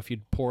 if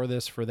you'd pour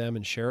this for them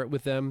and share it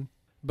with them.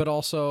 But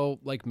also,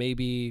 like,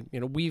 maybe,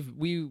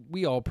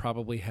 we all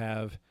probably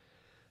have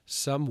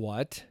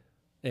somewhat,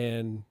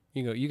 and,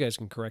 you guys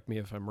can correct me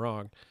if I'm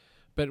wrong,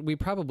 but we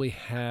probably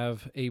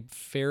have a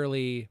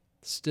fairly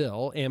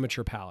still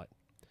amateur palate.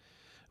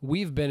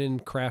 We've been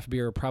in craft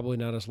beer probably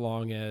not as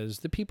long as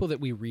the people that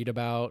we read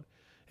about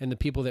and the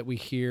people that we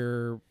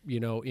hear,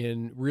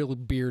 in real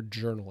beer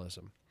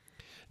journalism.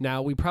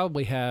 Now, we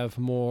probably have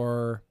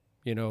more,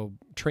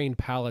 trained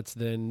palates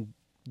than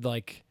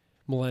like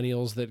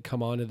millennials that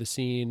come onto the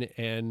scene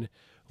and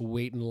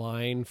wait in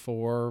line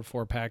for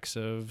 4 packs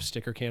of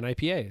sticker can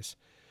IPAs.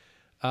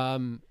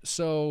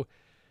 So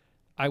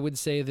I would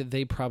say that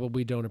they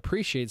probably don't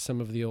appreciate some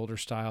of the older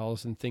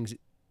styles and things,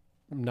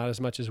 not as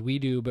much as we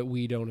do, but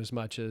we don't as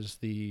much as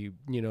the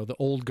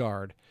old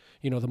guard,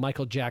 the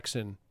Michael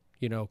Jackson,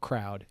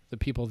 crowd, the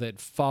people that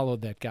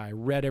followed that guy,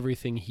 read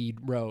everything he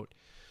wrote.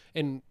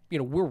 And,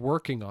 we're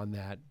working on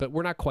that, but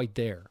we're not quite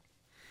there.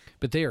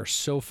 But they are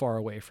so far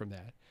away from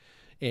that.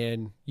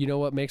 And you know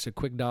what makes a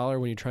quick dollar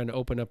when you're trying to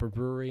open up a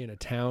brewery in a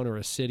town or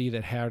a city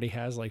that already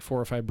has like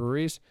 4 or 5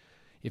 breweries?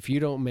 If you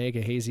don't make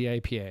a hazy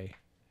IPA,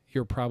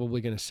 you're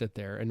probably going to sit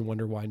there and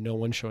wonder why no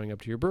one's showing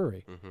up to your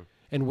brewery. Mm-hmm.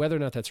 And whether or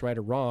not that's right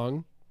or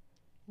wrong,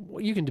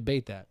 well, you can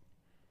debate that.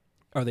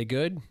 Are they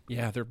good?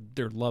 Yeah,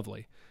 they're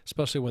lovely,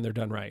 especially when they're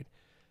done right.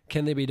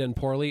 Can they be done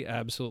poorly?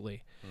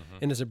 Absolutely. Mm-hmm.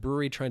 And is a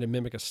brewery trying to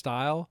mimic a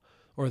style,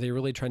 or are they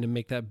really trying to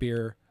make that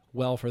beer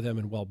well for them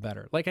and well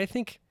better? Like, I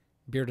think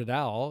Bearded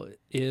Owl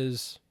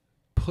is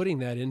putting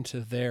that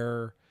into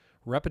their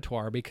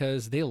repertoire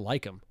because they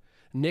like them.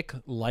 Nick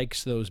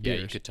likes those beers.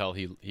 Yeah, you could tell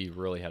he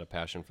really had a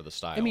passion for the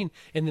style. I mean,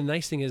 and the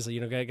nice thing is,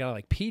 got a guy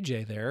like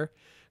PJ there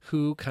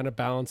who kind of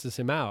balances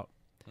him out.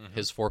 Mm-hmm.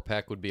 His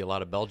 4-pack would be a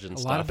lot of Belgian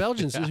stuff. A lot of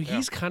Belgians. Yeah,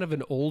 he's kind of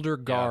an older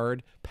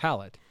guard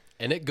palate.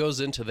 And it goes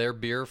into their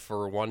beer,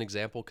 for one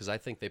example, because I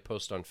think they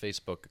posted on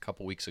Facebook a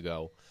couple weeks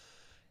ago,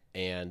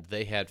 and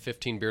they had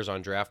 15 beers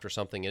on draft or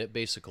something, and it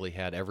basically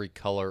had every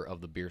color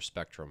of the beer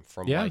spectrum,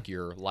 from like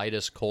your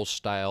lightest Kolsch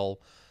style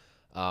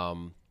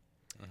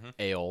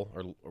ale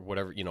or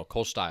whatever,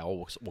 Kolsch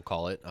style, we'll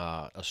call it,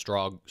 a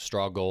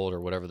straw gold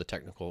or whatever the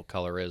technical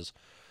color is,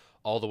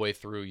 all the way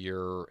through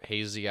your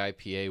hazy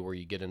IPA where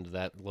you get into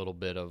that little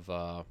bit of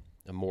a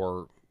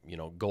more,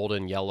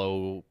 golden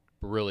yellow,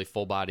 really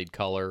full-bodied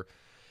color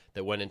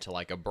that went into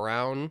like a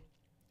brown,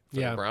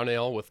 the brown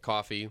ale with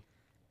coffee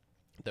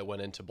that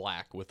went into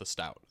black with a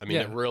stout. I mean,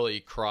 it really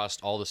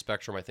crossed all the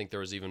spectrum. I think there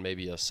was even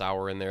maybe a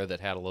sour in there that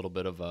had a little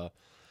bit of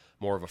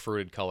more of a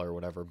fruited color or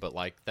whatever, but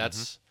like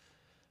that's,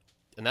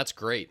 and that's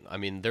great. I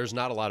mean, there's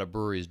not a lot of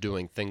breweries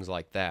doing things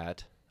like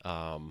that.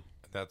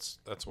 That's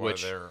why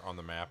they're on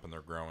the map and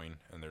they're growing,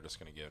 and they're just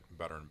going to get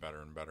better and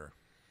better and better.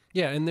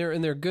 Yeah, and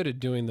they're good at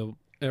doing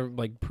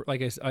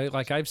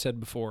like I've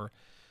said before.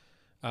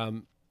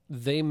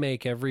 They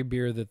make every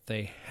beer that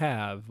they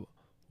have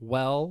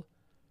well,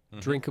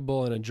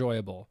 drinkable, and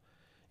enjoyable.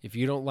 If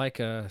you don't like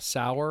a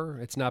sour,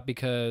 it's not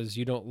because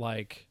you don't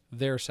like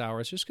their sour.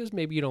 It's just because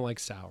maybe you don't like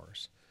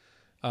sours.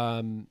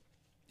 And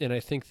I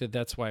think that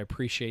that's why I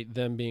appreciate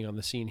them being on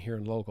the scene here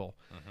in local.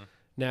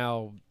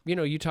 Now,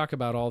 you talk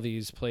about all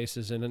these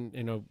places,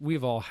 and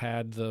we've all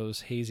had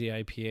those hazy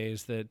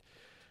IPAs that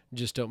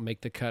just don't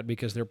make the cut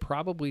because they're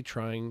probably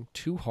trying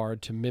too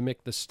hard to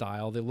mimic the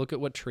style. They look at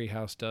what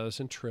Treehouse does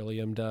and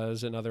Trillium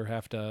does and Other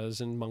Half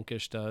does and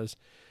Monkish does,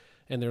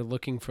 and they're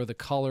looking for the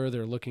color,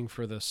 they're looking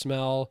for the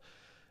smell,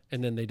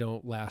 and then they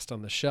don't last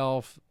on the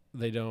shelf.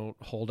 They don't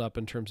hold up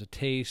in terms of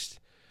taste.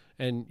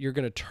 And you're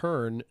going to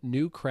turn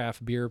new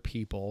craft beer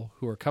people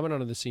who are coming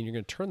onto the scene, you're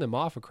going to turn them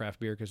off of craft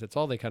beer because that's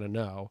all they kind of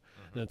know,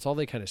 and that's all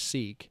they kind of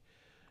seek.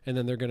 And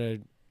then they're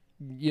going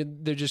to,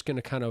 they're just going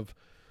to kind of,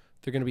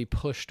 they're going to be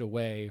pushed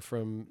away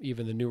from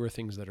even the newer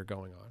things that are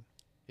going on.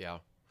 Yeah.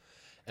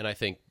 And I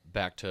think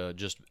back to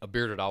just a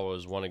Bearded Owl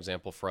is one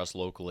example for us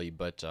locally,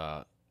 but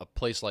a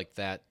place like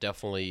that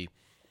definitely,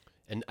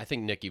 and I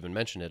think Nick even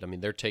mentioned it, I mean,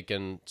 they're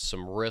taking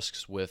some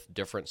risks with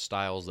different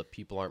styles that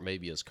people aren't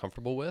maybe as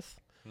comfortable with,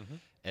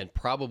 and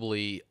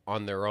probably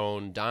on their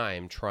own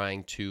dime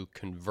trying to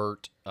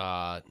convert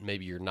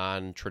maybe your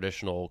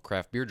non-traditional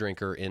craft beer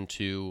drinker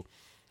into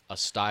a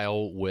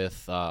style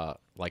with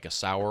like a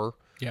sour,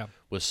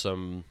 with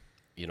some,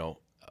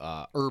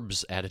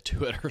 herbs added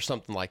to it or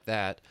something like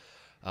that.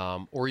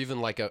 Or even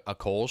like a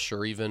Kolsch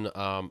or even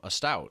a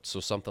stout. So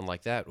something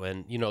like that.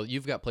 When,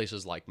 you've got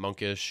places like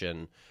Monkish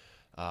and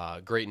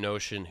Great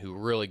Notion who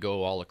really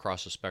go all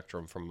across the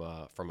spectrum from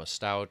a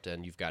stout,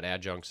 and you've got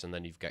adjuncts, and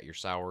then you've got your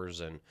sours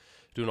and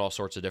doing all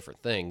sorts of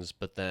different things.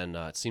 But then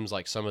it seems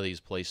like some of these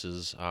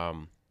places,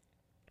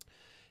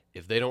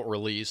 if they don't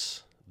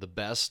release the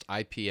best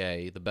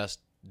IPA, the best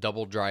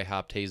double dry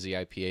hopped hazy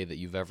IPA that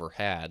you've ever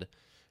had,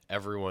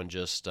 everyone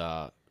just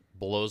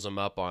blows them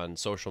up on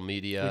social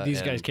media.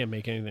 These guys can't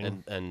make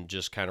anything, and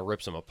just kind of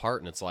rips them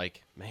apart. And it's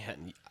like,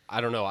 man, I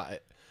don't know.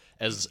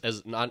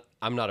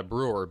 I'm not a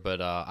brewer,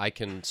 but I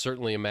can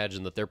certainly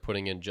imagine that they're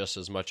putting in just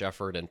as much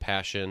effort and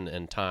passion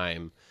and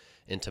time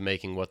into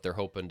making what they're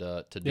hoping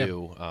to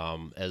do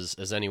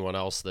as anyone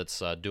else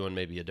that's doing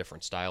maybe a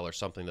different style or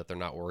something that they're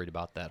not worried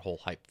about that whole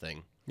hype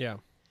thing. Yeah.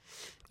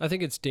 I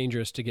think it's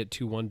dangerous to get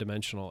too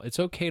one-dimensional. It's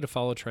okay to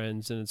follow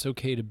trends, and it's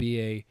okay to be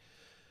a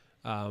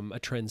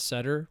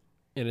trendsetter,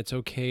 and it's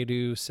okay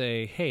to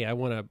say, hey, I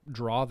want to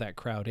draw that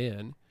crowd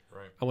in.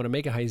 Right. I want to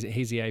make a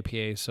hazy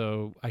IPA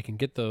so I can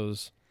get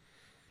those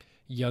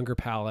younger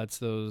palates,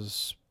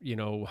 those,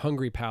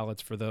 hungry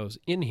palates for those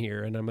in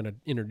here, and I'm going to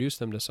introduce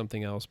them to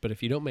something else. But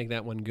if you don't make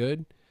that one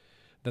good,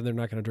 then they're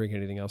not going to drink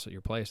anything else at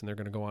your place, and they're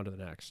going to go on to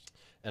the next.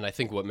 And I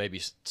think what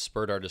maybe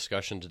spurred our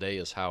discussion today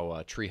is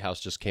how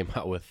Treehouse just came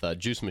out with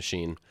Juice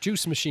Machine.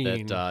 Juice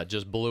Machine. That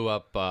just blew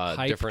up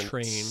different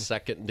train.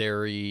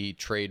 Secondary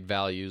trade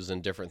values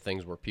and different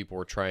things where people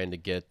were trying to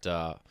get,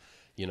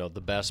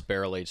 the best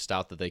barrel-aged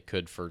stout that they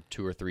could for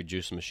 2 or 3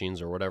 juice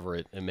machines or whatever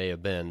it may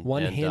have been.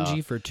 One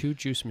Hanji for 2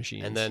 juice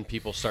machines. And then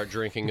people start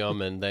drinking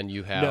them, and then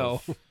you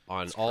have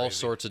on all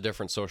sorts of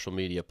different social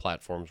media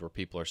platforms where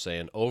people are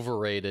saying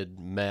overrated,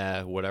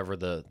 meh, whatever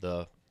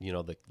the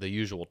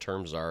usual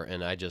terms are.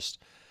 And I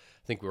just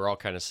think we're all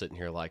kind of sitting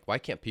here like, why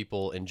can't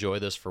people enjoy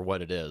this for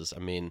what it is? I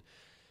mean,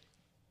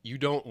 you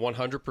don't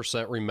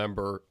 100%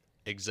 remember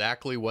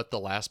exactly what the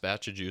last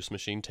batch of Juice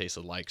Machine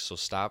tasted like, so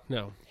stop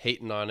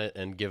hating on it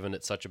and giving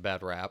it such a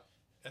bad rap,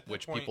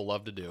 which point, people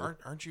love to do.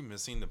 Aren't you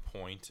missing the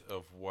point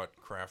of what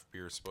craft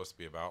beer is supposed to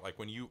be about? Like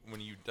when you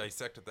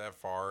dissect it that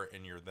far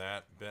and you're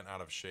that bent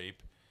out of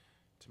shape,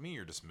 to me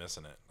you're just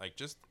missing it. Like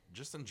just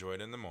enjoy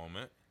it in the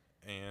moment,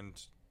 and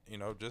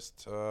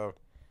just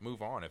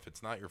move on. If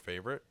it's not your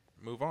favorite,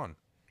 move on.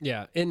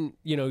 Yeah, and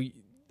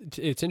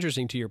it's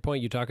interesting to your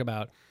point. You talk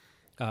about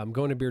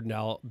going to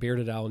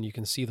Bearded Owl, and you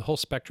can see the whole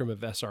spectrum of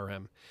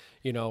SRM,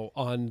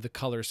 on the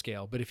color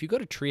scale. But if you go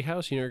to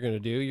Treehouse, you're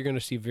going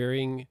to see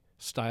varying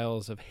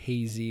styles of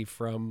hazy,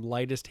 from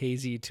lightest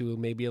hazy to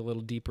maybe a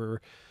little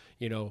deeper,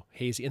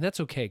 hazy, and that's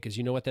okay because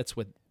you know what? That's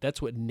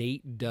what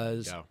Nate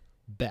does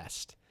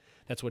best.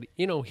 That's what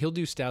he'll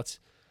do stouts,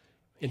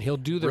 and he'll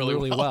do them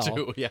really well.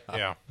 Too.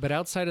 Yeah. But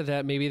outside of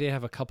that, maybe they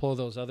have a couple of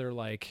those other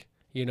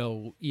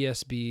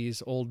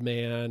ESBs, Old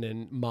Man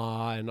and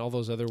Ma and all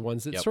those other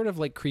ones that sort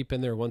of creep in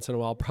there once in a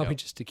while, probably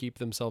just to keep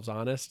themselves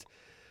honest.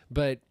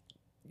 But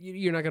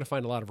you're not going to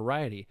find a lot of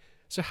variety.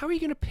 So how are you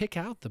going to pick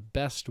out the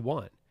best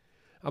one?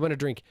 I'm going to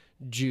drink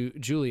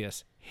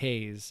Julius,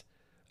 Haze,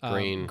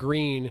 Green,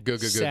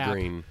 Sap,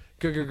 Green.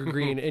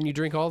 Green, and you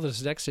drink all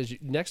this next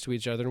to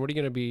each other, and what are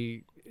you going to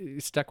be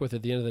stuck with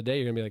at the end of the day?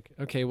 You're going to be like,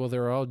 okay, well,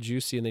 they're all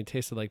juicy and they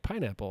tasted like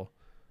pineapple.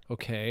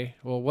 Okay,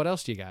 well, what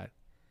else do you got?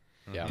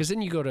 Yeah. Because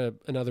then you go to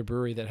another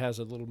brewery that has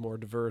a little more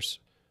diverse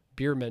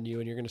beer menu,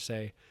 and you're going to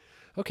say,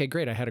 okay,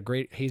 great, I had a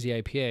great hazy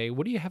IPA.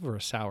 What do you have for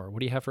a sour? What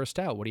do you have for a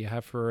stout? What do you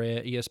have for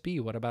a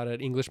ESB? What about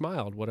an English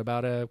mild? What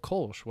about a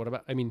Kolsch?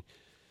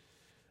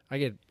 I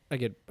get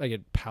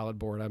get palate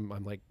bored.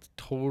 I'm like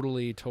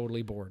totally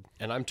bored.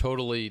 And I'm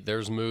totally,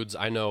 there's moods.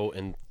 I know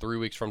in 3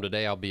 weeks from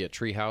today, I'll be at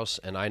Treehouse,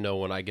 and I know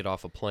when I get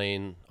off a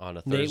plane on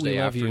a Nate, Thursday we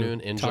love afternoon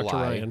you. in Talk to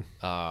July,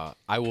 Ryan.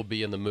 I will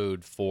be in the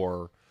mood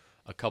for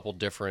a couple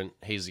different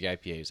hazy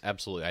IPAs.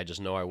 Absolutely. I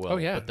just know I will. Oh,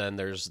 yeah. But then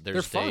there's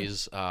fun.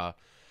 days,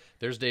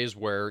 there's days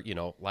where,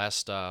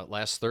 last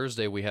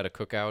Thursday we had a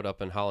cookout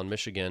up in Holland,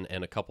 Michigan,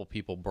 and a couple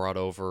people brought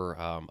over,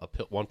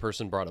 one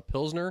person brought a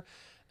Pilsner,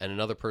 and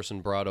another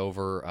person brought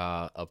over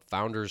a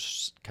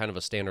Founder's kind of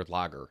a standard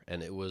lager.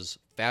 And it was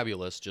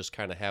fabulous just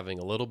kind of having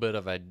a little bit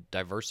of a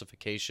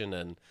diversification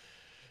and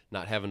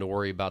not having to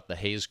worry about the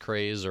haze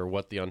craze or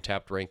what the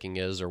Untapped ranking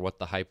is or what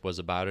the hype was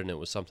about it. And it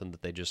was something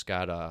that they just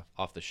got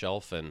off the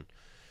shelf, and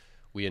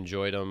we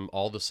enjoyed them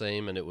all the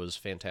same, and it was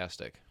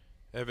fantastic.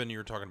 Evan, you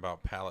were talking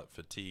about palate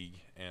fatigue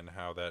and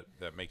how that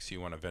makes you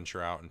want to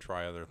venture out and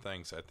try other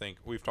things. I think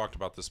we've talked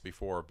about this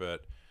before,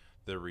 but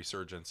the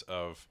resurgence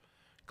of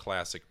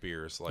classic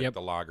beers like Yep.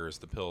 the lagers,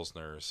 the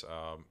pilsners,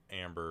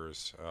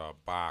 ambers,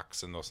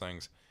 bocks, and those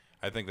things.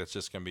 I think that's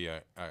just going to be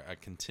a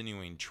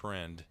continuing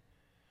trend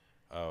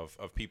of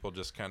people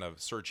just kind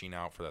of searching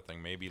out for that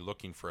thing, maybe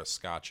looking for a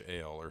Scotch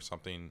ale or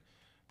something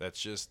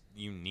that's just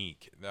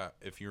unique. That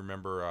if you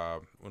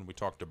remember when we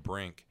talked to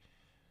Brink,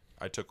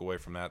 I took away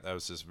from that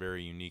was just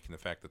very unique in the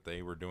fact that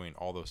they were doing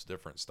all those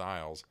different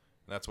styles.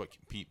 And that's what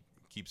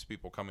keeps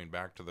people coming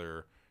back to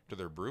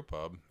their brew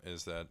pub,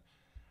 is that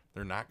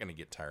they're not going to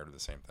get tired of the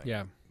same thing.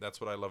 Yeah. That's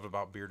what I love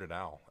about Bearded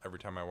Owl. Every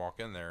time I walk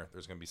in there,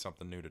 there's going to be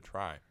something new to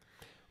try.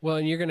 Well,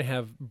 and you're going to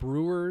have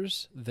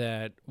brewers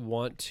that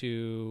want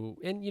to,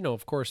 and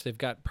of course, they've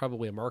got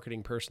probably a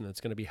marketing person that's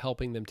going to be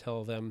helping them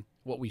tell them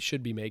what we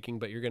should be making.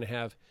 But you're going to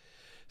have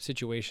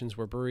situations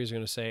where breweries are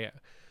going to say,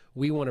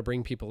 we want to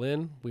bring people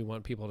in, we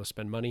want people to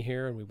spend money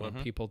here, and we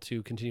want people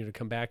to continue to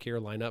come back here,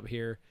 line up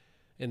here.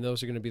 And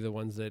those are going to be the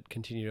ones that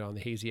continue on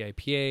the hazy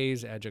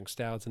IPAs, adjunct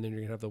stouts, and then you're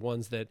going to have the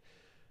ones that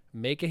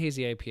make a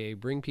hazy IPA,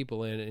 bring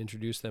people in and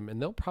introduce them,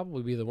 and they'll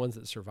probably be the ones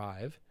that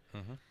survive.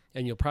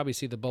 And you'll probably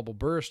see the bubble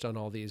burst on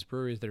all these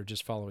breweries that are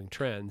just following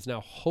trends. Now,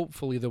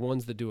 hopefully the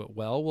ones that do it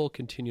well will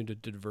continue to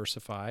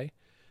diversify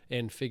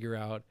and figure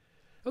out,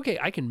 okay,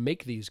 I can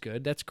make these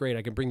good. That's great.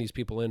 I can bring these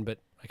people in, but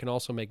I can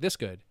also make this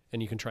good,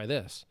 and you can try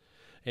this.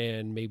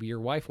 And maybe your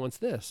wife wants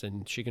this,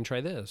 and she can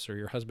try this, or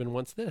your husband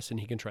wants this, and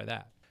he can try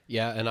that.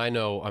 Yeah, and I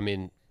know,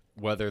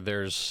 whether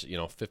there's,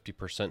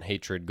 50%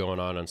 hatred going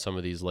on some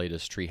of these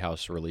latest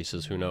Treehouse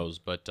releases, who knows?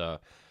 But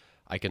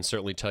I can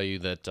certainly tell you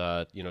that,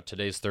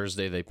 today's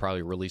Thursday. They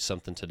probably released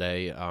something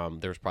today.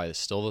 There's probably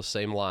still the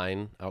same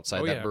line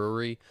outside that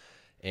brewery.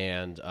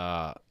 And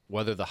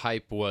whether the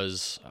hype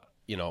was,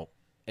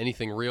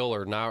 anything real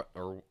or not,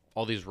 or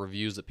all these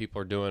reviews that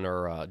people are doing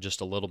are just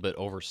a little bit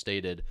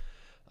overstated,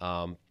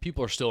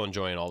 people are still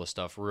enjoying all the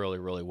stuff really,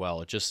 really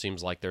well. It just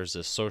seems like there's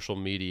this social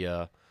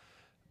media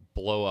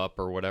blow up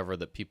or whatever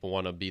that people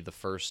want to be the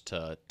first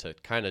to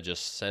kind of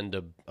just send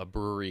a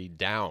brewery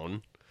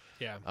down.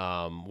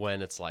 Yeah.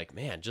 When it's like,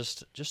 man,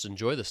 just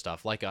enjoy the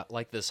stuff. Like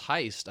this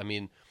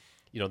Heist.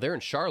 They're in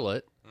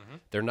Charlotte.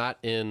 They're not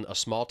in a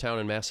small town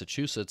in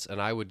Massachusetts,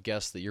 and I would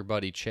guess that your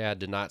buddy Chad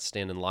did not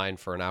stand in line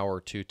for an hour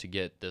or two to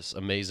get this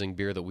amazing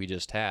beer that we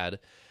just had.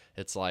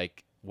 It's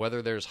like,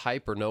 whether there's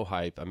hype or no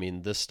hype,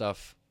 this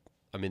stuff,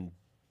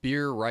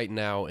 beer right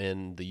now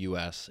in the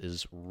U.S.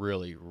 is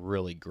really,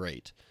 really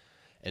great.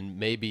 And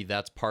maybe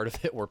that's part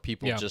of it, where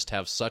people just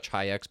have such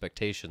high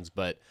expectations.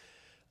 But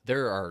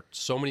there are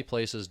so many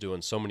places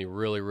doing so many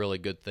really, really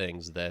good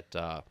things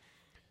that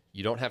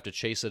you don't have to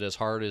chase it as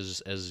hard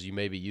as you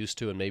may be used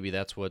to. And maybe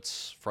that's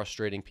what's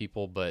frustrating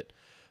people. But,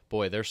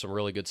 boy, there's some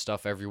really good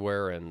stuff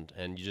everywhere. And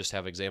you just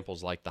have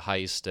examples like the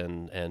Heist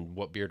and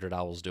what Bearded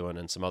Owl's doing,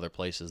 and some other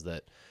places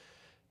that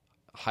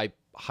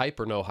hype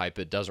or no hype,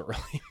 it doesn't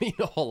really mean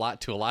a whole lot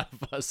to a lot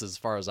of us as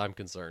far as I'm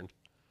concerned.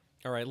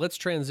 All right, let's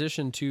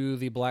transition to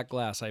the black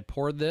glass. I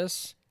poured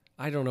this.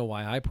 I don't know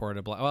why I poured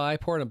a black. Well, I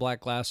poured a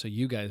black glass so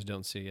you guys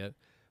don't see it,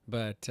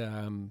 but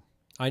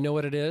I know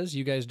what it is.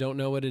 You guys don't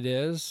know what it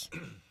is.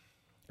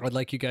 I'd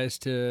like you guys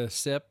to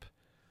sip,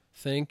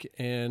 think,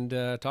 and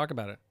talk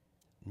about it.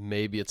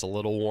 Maybe it's a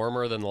little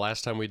warmer than the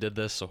last time we did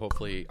this, so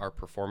hopefully our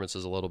performance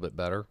is a little bit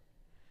better.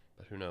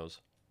 But who knows?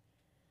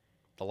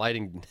 The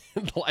lighting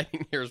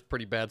here is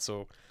pretty bad,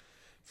 so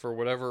for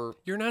whatever...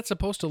 You're not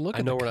supposed to look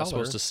at the color. I know we're not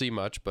supposed to see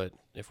much, but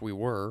if we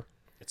were...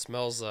 It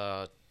smells...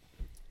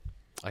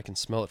 I can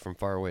smell it from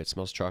far away. It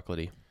smells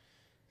chocolatey.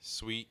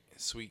 Sweet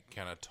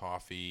kind of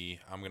toffee.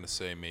 I'm going to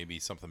say maybe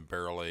something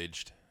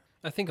barrel-aged.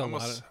 I think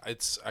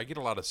I get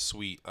a lot of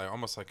sweet,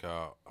 almost like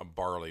a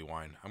barley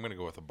wine. I'm going to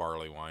go with a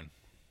barley wine.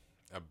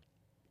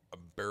 A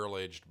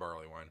barrel-aged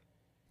barley wine.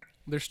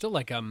 There's still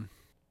like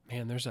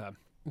man,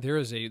 there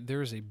is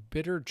a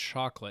bitter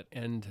chocolate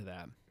end to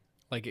that.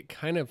 Like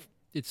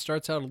it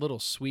starts out a little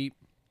sweet,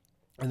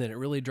 and then it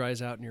really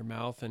dries out in your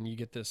mouth, and you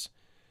get this,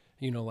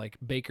 like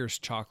baker's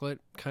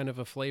chocolate kind of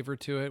a flavor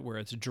to it, where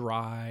it's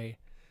dry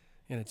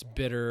and it's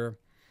bitter.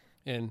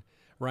 And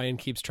Ryan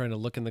keeps trying to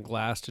look in the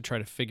glass to try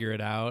to figure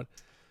it out.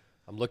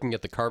 I'm looking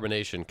at the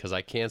carbonation because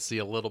I can't see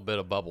a little bit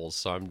of bubbles,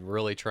 so I'm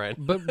really trying.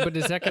 But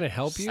is that going to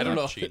help you? I don't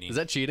know. cheating. Is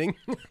that cheating?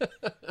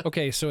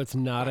 Okay, so it's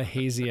not a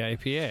hazy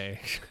IPA.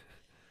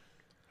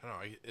 I don't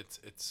know.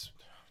 It's.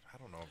 I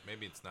don't know.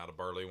 Maybe it's not a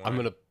barley wine. I'm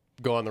gonna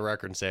go on the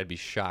record and say I'd be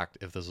shocked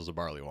if this was a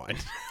barley wine.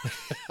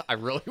 I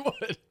really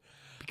would.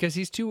 Because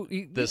he's too...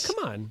 This-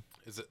 come on.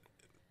 Is it?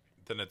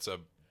 Then it's a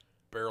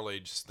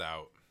barrel-aged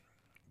stout.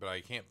 But I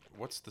can't.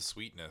 What's the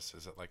sweetness?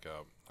 Is it like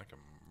a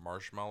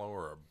marshmallow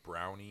or a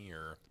brownie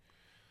or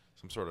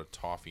some sort of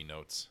toffee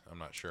notes? I'm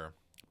not sure.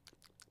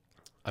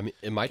 I mean,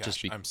 it might Gosh,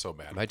 just be. I'm so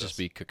bad. It might just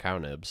be cacao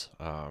nibs.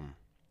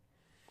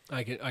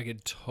 I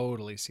could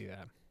totally see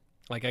that.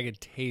 Like, I could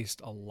taste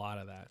a lot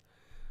of that.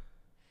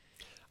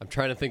 I'm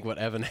trying to think what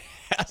Evan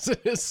has in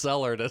his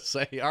cellar to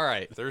say. All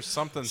right, There's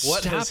something.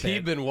 what Stop has he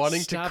it. been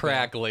wanting Stop to it.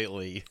 crack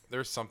lately?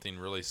 There's something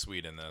really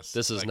sweet in this.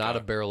 This is Like not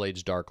a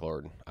barrel-aged Dark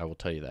Lord. I will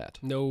tell you that.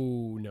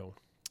 No.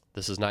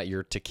 This is not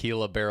your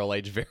tequila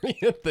barrel-aged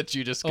variant that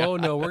you just got. Oh,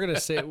 no, we're going to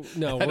say...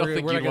 No, I don't we're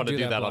think not you'd going wanna to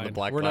do that that on blind. the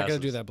black We're not going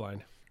to do glasses. that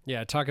blind.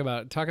 Yeah, talk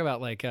about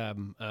like,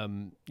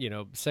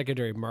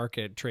 secondary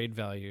market trade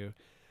value.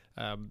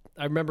 I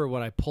remember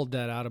when I pulled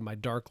that out of my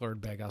Dark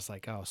Lord bag, I was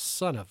like, oh,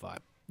 son of a...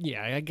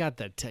 Yeah, I got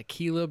the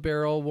tequila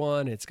barrel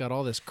one. It's got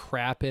all this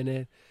crap in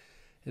it.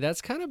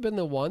 That's kind of been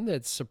the one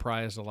that's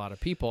surprised a lot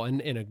of people,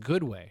 and in a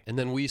good way. And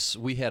then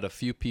we had a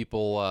few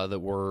people that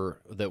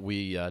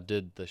we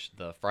did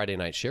the Friday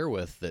night share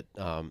with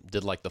that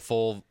did like the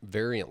full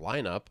variant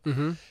lineup,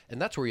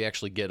 and that's where you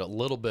actually get a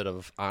little bit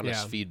of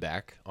honest Yeah.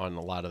 feedback on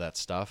a lot of that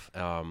stuff.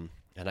 And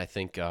I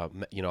think I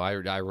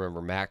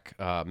remember Mac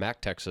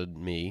texted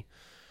me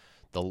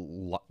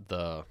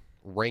the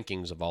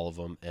rankings of all of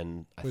them,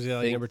 and Was he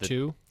like number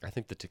 2? I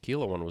think the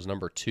tequila one was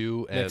number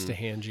 2, and Next to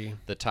Hanji.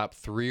 the top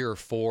 3 or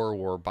 4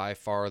 were by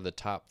far the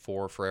top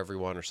 4 for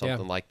everyone or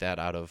something like that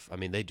out of, I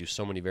mean, they do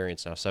so many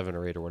variants now, 7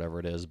 or 8 or whatever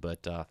it is,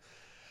 but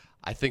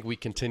I think we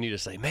continue to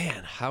say,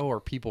 man, how are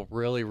people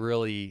really,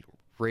 really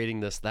rating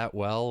this that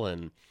well?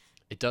 And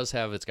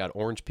it's got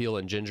orange peel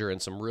and ginger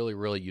and some really,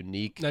 really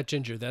unique. Not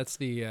ginger. That's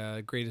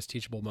the greatest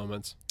teachable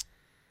moments.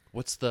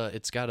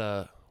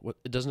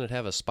 Doesn't it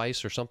have a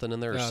spice or something in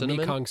there, or cinnamon?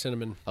 Mekong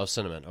cinnamon. Oh,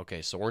 cinnamon.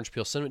 Okay, so orange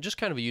peel, cinnamon, just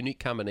kind of a unique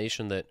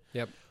combination that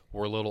Yep.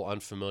 we're a little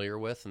unfamiliar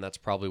with, and that's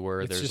probably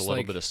where It's there's a just little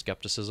like- bit of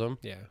skepticism.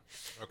 Yeah.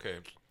 Okay.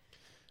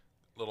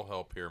 Little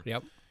help here.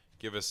 Yep.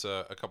 Give us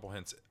a couple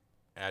hints.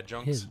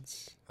 Adjuncts.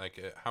 Hints.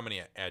 Like how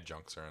many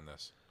adjuncts are in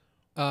this?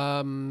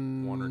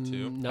 1 or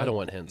 2? I don't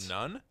want hints.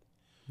 None.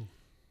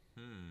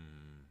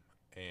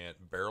 And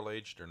barrel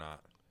aged or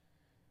not?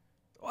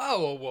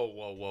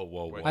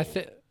 Whoa. I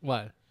think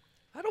what?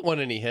 I don't want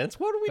any hints.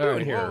 What are we All doing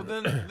right, here?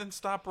 Well, then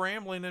stop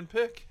rambling and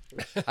pick.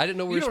 I didn't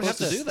know we were don't supposed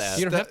have to to- do that.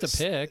 you don't have to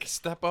pick.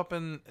 Step up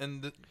and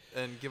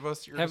give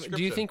us your description.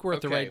 Do you think we're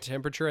at the Okay. right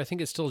temperature? I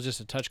think it's still just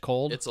a touch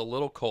cold. It's a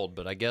little cold,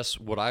 but I guess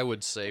what I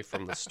would say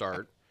from the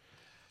start,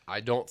 I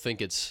don't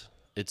think it's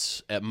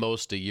at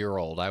most a year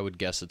old. I would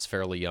guess it's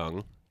fairly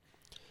young.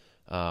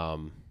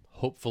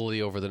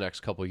 Hopefully, over the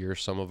next couple of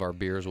years, some of our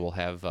beers will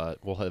have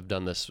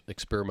done this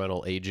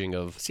experimental aging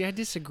of. See, I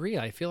disagree.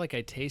 I feel like I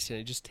taste it.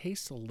 It just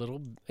tastes a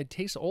little. It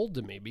tastes old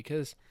to me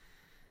because,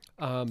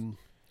 I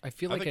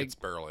feel I like think it's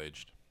barrel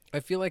aged. I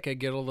feel like I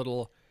get a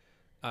little,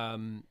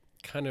 kind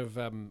of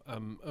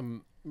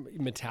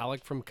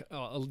metallic from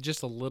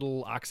just a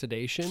little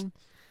oxidation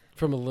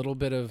from a little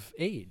bit of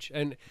age,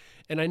 and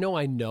I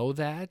know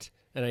that,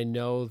 and I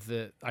know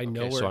that I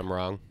know Okay, where. so I'm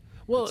wrong.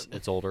 Well,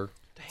 It's older.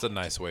 It's a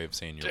nice way of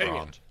saying you're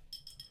wrong.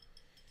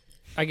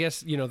 I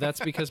guess that's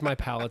because my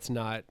palate's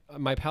not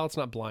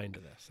blind to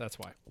this. That's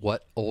why.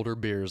 What older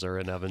beers are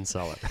in Evan's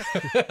cellar?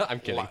 I'm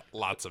kidding.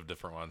 Lots of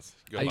different ones.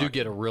 Good I do luck.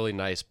 get a really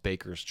nice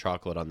baker's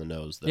chocolate on the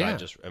nose that I Yeah.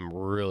 just am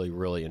really,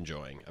 really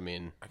enjoying. I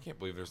mean, I can't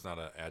believe there's not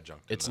an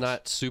adjunct. in it's this.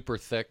 not super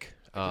thick.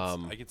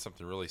 I get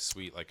something really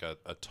sweet, like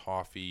a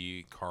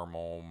toffee,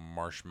 caramel,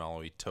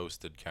 marshmallowy,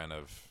 toasted kind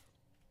of.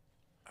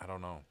 I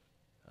don't know.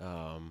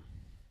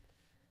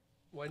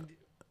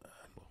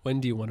 When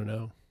do you want to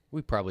know?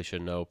 We probably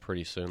should know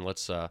pretty soon.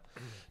 Let's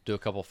do a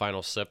couple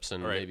final sips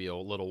and All right. maybe a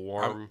little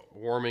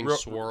warming real-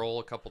 swirl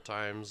a couple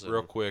times.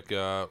 Real quick,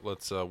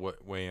 let's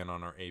weigh in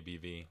on our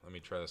ABV. Let me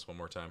try this one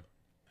more time.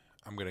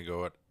 I'm gonna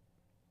go at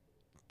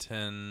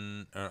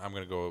 10. I'm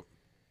gonna go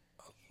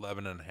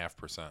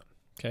 11.5%.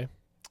 Okay.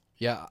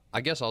 Yeah,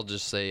 I guess I'll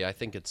just say I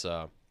think it's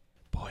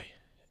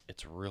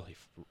it's really.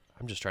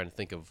 I'm just trying to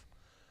think of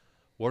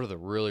what are the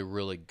really,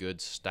 really good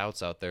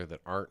stouts out there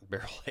that aren't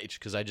barrel aged,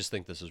 because I just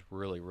think this is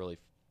really, really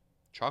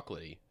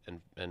chocolatey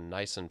and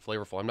nice and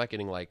flavorful. I'm not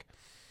getting like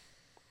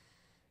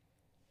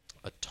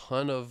a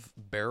ton of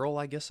barrel,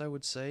 I guess I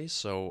would say.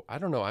 So I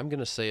don't know. I'm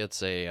gonna say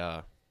it's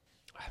a.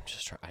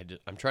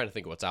 I'm trying to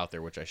think of what's out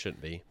there, which I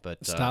shouldn't be.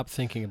 But Stop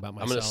thinking about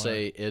my I'm gonna cellar.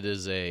 say it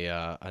is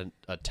a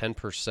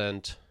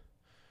 10%.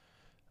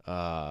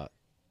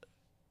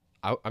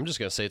 I'm just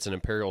gonna say it's an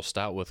imperial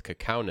stout with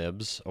cacao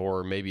nibs,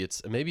 or maybe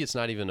it's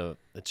not even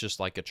it's just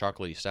like a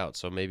chocolatey stout.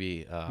 So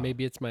maybe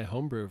Maybe it's my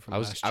homebrew from I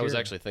was last year.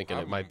 actually thinking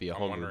it might be a I'm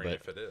homebrew, wondering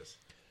but if it is.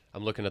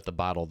 I'm looking at the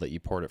bottle that you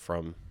poured it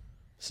from.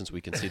 since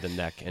we can see the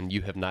neck, and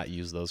you have not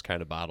used those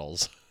kind of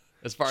bottles,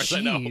 as far as I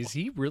know. Jeez,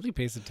 he really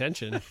pays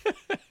attention.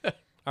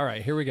 All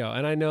right, here we go.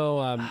 And I know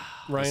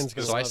Ryan's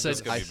going to So I love said-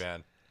 It's gonna be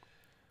bad.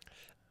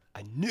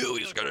 I knew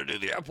he was going to do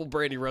the apple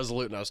brandy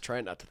Resolute, and I was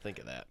trying not to think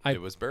of that. I-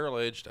 It was barrel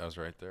aged. I was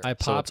right there. I So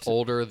popped, it's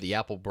older. The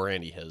apple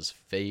brandy has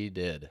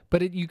faded.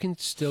 but you can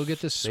still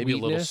get the sweetness. Maybe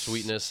a little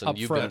sweetness, and up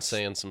you've front. been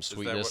saying some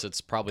sweetness. what- It's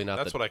probably not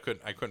That's the what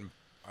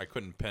I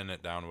couldn't pin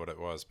it down what it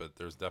was, but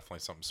there's definitely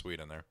something sweet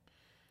in there.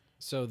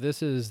 So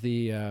this is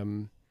the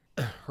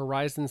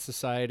Horizon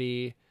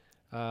Society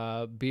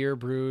beer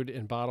brewed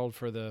and bottled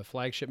for the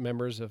flagship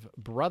members of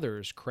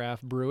Brothers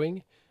Craft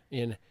Brewing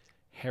in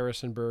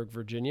Harrisonburg,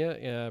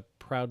 Virginia,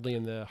 proudly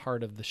in the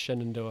heart of the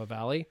Shenandoah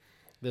Valley.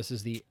 This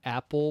is the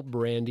Apple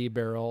Brandy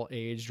Barrel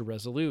Aged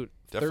Resolute.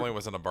 Definitely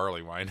wasn't a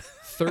barley wine.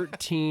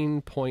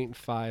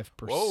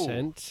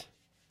 13.5%.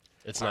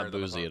 It's Higher not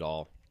than I boozy thought. at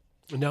all.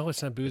 No,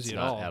 it's not boozy It's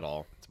at not all. at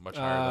all. It's much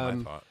higher than I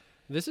Um, thought.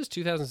 This is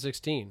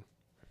 2016,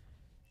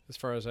 as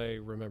far as I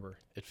remember.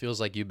 It feels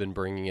like you've been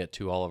bringing it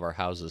to all of our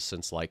houses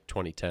since like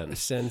 2010.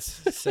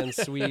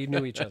 Since we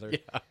knew each other.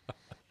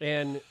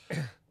 And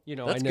That's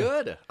I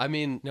know. good. I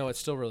mean, No, it's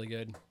still really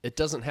good. it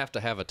doesn't have to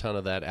have a ton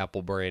of that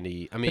apple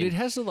brandy. I But mean, it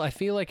has I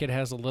feel like it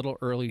has a little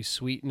early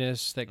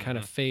sweetness that kind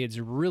of fades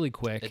really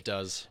quick. it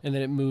does. And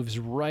then it moves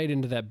right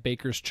into that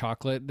baker's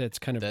chocolate that's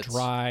kind of That's-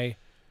 dry.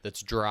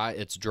 That's dry.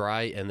 It's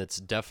dry, and it's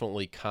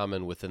definitely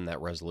common within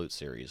that Resolute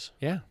series.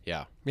 Yeah.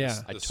 Yeah.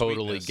 Yeah. I The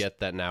totally sweetness- get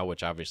that now,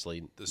 which obviously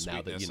The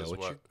now that sweetness you know is what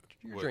what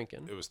you're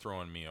drinking. It was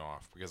throwing me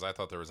off because I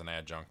thought there was an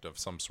adjunct of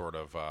some sort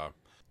of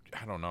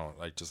I don't know,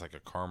 like just like a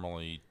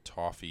caramely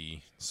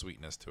toffee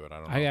sweetness to it. I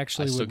don't know. I I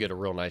actually still would get a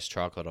real nice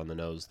chocolate on the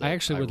nose. I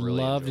actually would really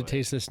love to enjoy.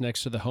 taste this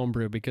next to the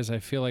homebrew because I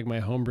feel like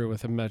my homebrew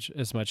with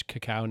as much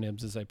cacao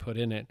nibs as I put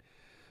in it,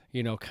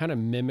 kind of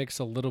mimics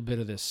a little bit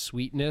of this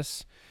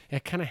sweetness.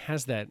 It kind of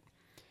has that,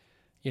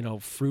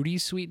 fruity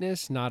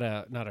sweetness, not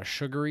a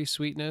sugary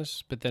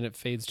sweetness, but then it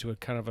fades to a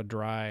kind of a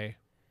dry.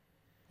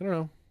 I don't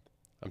know.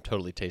 I'm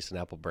totally tasting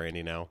apple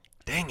brandy now.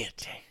 Dang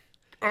it.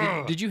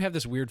 Did you have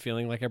this weird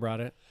feeling like I brought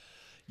it?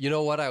 You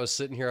know what? I was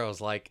sitting here. I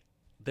was like,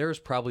 there's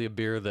probably a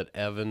beer that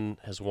Evan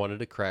has wanted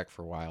to crack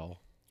for a while,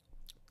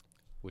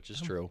 which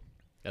is true.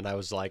 And I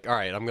was like, all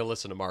right, I'm going to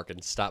listen to Mark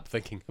and stop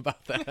thinking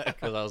about that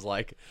because I was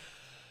like,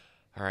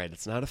 all right,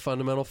 it's not a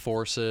Fundamental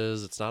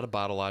Forces. It's not a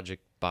Bottle Logic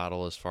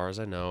bottle as far as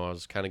I know. I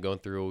was kind of going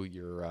through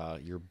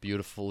your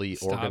beautifully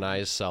Stop.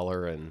 organized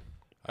cellar, and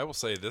I will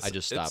say this. I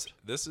just it's- stopped.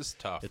 This is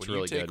tough. It's when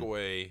really you take good.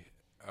 away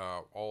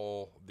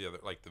all the other,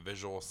 like the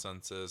visual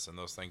senses and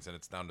those things, and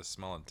it's down to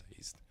smell and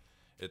taste.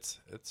 It's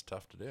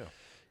tough to do.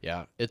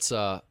 yeah, it's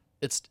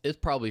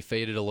probably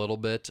faded a little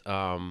bit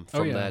from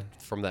yeah.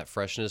 that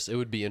freshness. It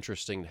would be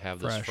interesting to have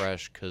this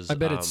fresh because I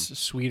bet it's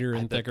sweeter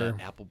and thicker.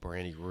 That apple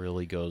brandy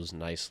really goes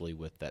nicely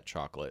with that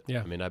chocolate. Yeah.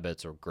 I mean, I bet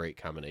it's a great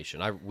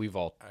combination. We've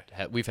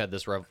had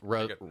this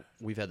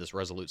we've had this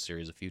Resolute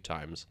series a few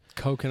times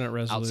Coconut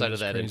Resolute outside of is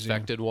that crazy.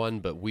 infected one,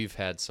 but we've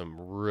had some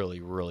really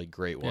really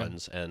great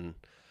ones and.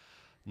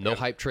 No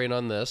hype train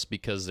on this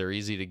because they're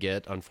easy to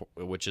get,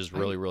 which is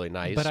really really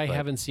nice. But I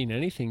haven't seen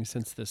anything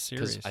since this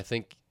because series. I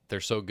think they're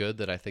so good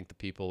that I think the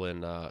people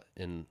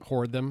in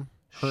Hoard them.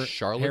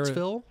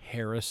 Charlottesville,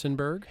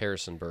 Harrisonburg.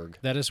 Harrisonburg.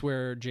 That is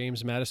where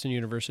James Madison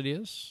University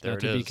is. There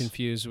Not it to be is.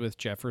 confused with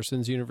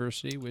Jefferson's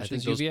University, which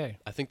is UVA.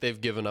 I think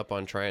they've given up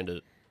on trying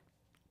to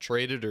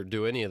trade it or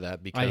do any of that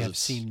I because have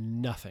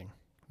seen nothing.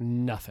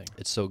 Nothing.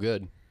 it's so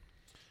good.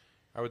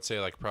 I would say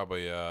like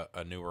probably a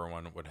newer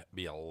one would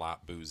be a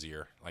lot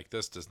boozier. Like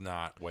this does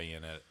not weigh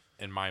in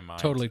in my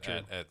mind. Totally true.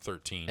 At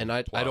 13. And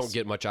I plus. don't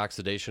get much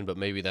oxidation, but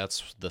maybe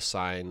that's the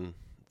sign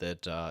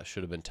that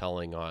should have been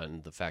telling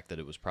on the fact that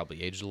it was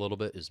probably aged a little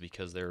bit is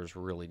because there's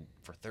really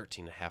for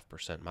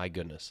 13.5%. My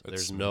goodness,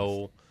 there's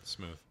smooth.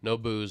 no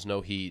booze,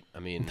 no heat. I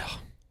mean,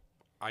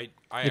 I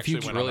If you actually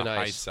went really on the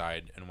high nice.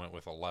 side and went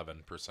with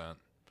 11%.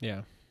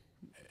 Yeah.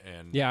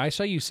 And Yeah, I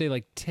saw you say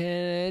like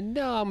 10.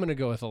 No, I'm going to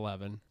go with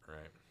 11. right,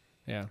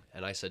 Yeah.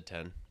 and I said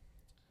 10.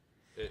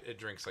 it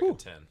drinks like a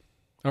 10.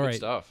 All Good right.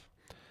 stuff.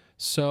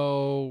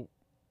 So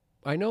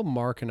I know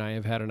Mark and I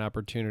have had an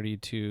opportunity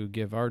to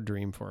give our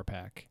Dream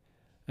 4-pack.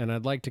 And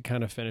I'd like to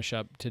kind of finish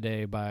up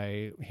today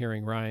by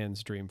hearing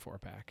Ryan's Dream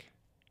 4-pack.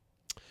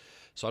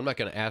 So I'm not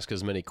going to ask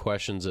as many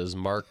questions as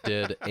Mark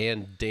did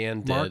and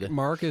Dan did.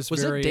 Mark is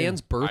was very... it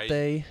Dan's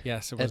birthday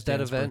Yes, it was at that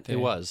Dan's event? birthday. It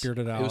was.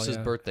 Bearded Owl, it was his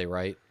yeah. birthday,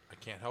 right? I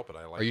can't help it.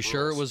 I like. Are you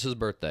sure it rules. was his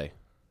birthday?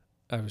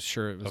 I was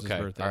sure it was Okay,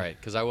 his birthday. all right,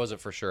 because I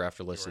wasn't for sure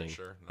after listening.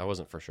 sure? I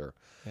wasn't for sure.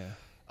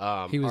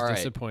 Yeah. He was all right.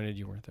 disappointed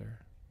you weren't there.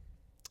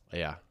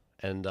 Yeah,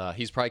 and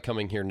he's probably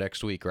coming here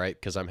next week, right?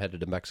 Because I'm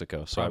headed to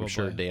Mexico, so I'm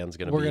sure Probably. Dan's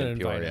going to We're be gonna in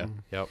invite Peoria.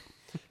 him. Yep,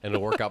 and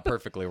it'll work out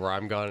perfectly where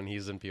I'm gone and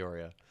he's in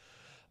Peoria.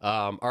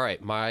 All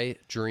right, my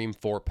Dream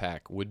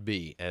 4-pack would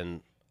be,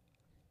 and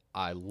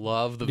I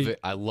love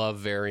I love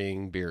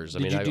varying beers. I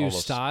Did mean, you I do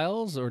almost,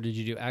 styles or did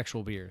you do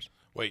actual beers?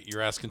 Wait,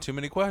 you're asking too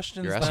many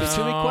questions. You're asking now.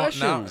 too many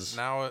questions.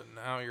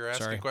 Now you're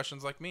asking Sorry.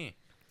 questions like me.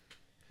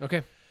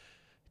 Okay,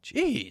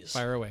 Jeez,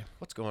 fire away.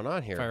 what's going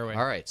on here? Fire away.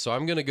 All right, so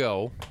I'm going to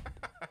go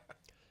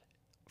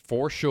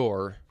for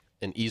sure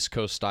an East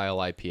Coast style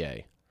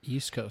IPA.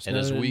 East Coast. And No,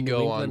 as we New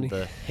go on England.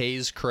 the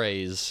haze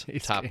craze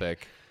Haze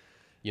topic,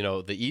 you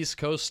know, the East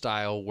Coast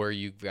style where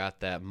you've got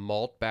that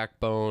malt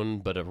backbone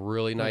but a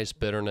really nice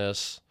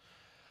bitterness.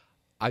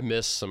 I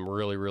miss some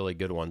really, really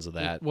good ones of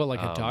that. Well,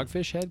 like a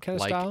Dogfish Head kind of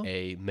like style?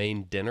 a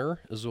main dinner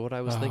is what I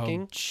was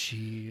thinking.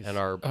 Jeez. And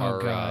our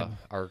God.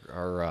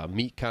 our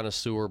meat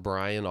connoisseur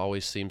Brian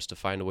always seems to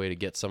find a way to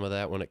get some of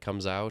that when it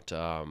comes out.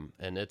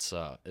 And it's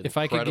If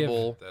I could give-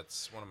 incredible,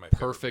 That's one of my favorite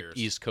perfect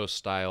beers. East Coast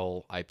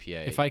style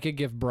IPA. If I could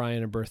give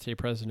Brian a birthday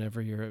present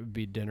every year, it would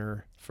be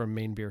dinner from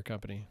Maine Beer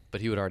Company.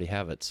 But he would already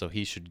have it, so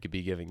he should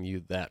be giving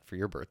you that for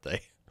your birthday.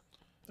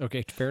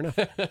 Okay, fair enough.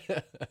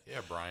 Yeah,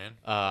 Brian.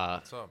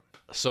 What's up?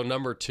 So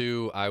number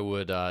 2, I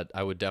would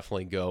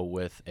definitely go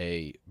with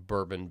a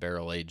bourbon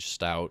barrel aged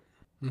stout,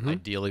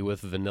 ideally with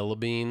vanilla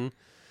bean.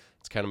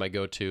 It's kind of my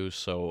go-to.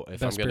 So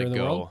if Best I'm beer gonna in the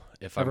go, world?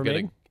 if Ever I'm gonna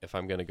made? if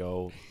I'm gonna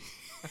go,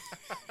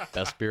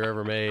 best beer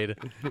ever made,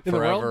 the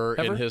world? forever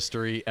in Ever?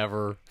 history,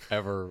 ever.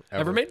 Ever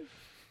made?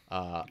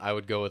 I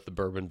would go with the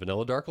bourbon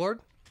vanilla Dark Lord.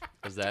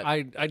 Is that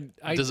I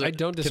does it, I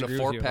don't disagree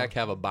Can a with you. 4-pack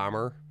have a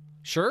bomber?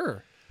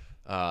 Sure.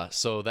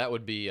 So that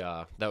would be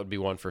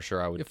one for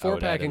sure. I would. A I would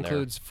 4-pack add in there.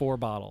 includes 4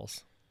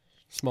 bottles.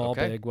 Small,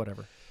 Okay. big,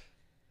 whatever.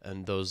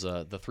 And those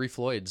the Three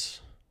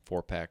Floyds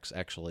 4-packs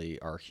actually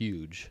are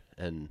huge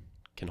and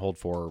can hold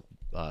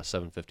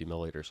 750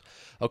 milliliters.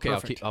 Okay,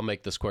 Perfect. I'll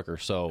make this quicker.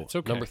 So It's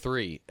okay. number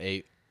 3,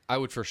 I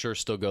would for sure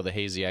still go the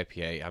hazy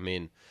IPA. I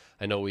mean,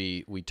 I know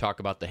we talk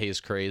about the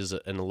haze craze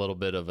and a little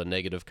bit of a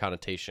negative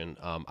connotation.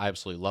 I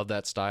absolutely love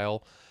that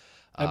style.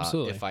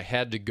 Absolutely. If I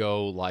had to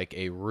go like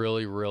a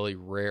really, really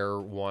rare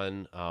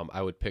one,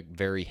 I would pick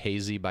Very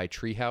Hazy by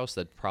Treehouse.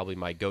 That's probably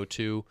my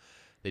go-to.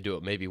 They do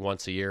it maybe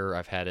once a year.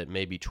 I've had it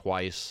maybe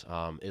twice.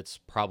 It's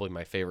probably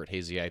my favorite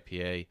hazy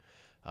IPA.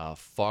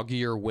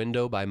 Foggier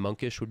Window by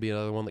Monkish would be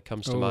another one that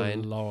comes to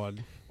mind.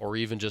 Lord. Or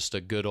even just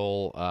a good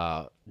old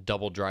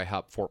double dry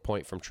hop Fort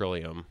Point from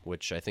Trillium,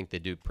 which I think they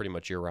do pretty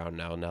much year-round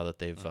now that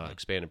they've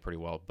expanded pretty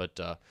well. But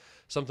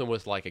something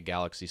with like a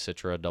Galaxy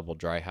Citra double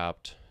dry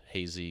hopped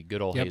hazy,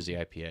 good old Yep. hazy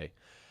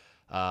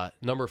IPA.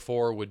 Number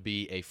 4 would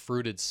be a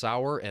fruited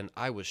sour, and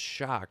I was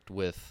shocked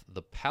with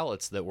the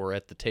palates that were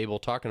at the table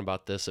talking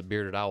about this at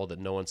Bearded Owl that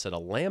no one said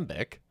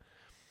alembic.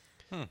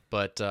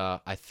 But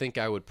I think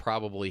I would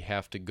probably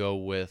have to go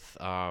with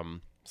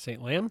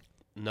St. Lamb?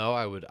 no.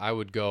 I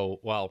would go.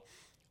 Well,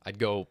 I'd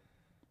go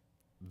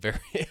very.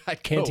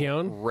 I'd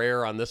Cantillon? go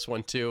rare on this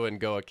one too, and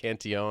go a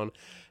Cantillon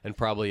and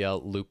probably a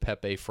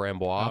Lupepe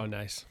Framboise Oh,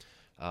 nice.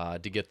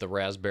 to get the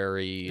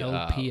raspberry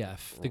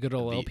LPF. The good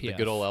old LPF. The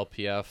good old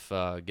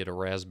LPF. Get a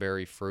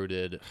raspberry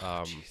fruited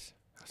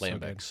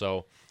lambic.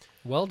 So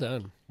Well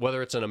done.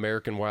 whether it's an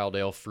American wild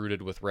ale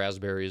fruited with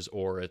raspberries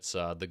or it's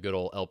the good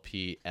old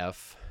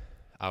LPF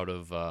out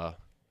of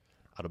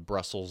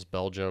Brussels,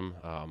 Belgium,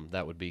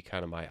 that would be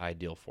kind of my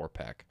ideal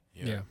 4-pack.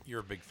 Yeah.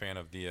 You're a big fan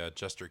of the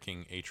Jester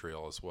King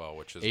Atrial as well,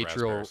 which is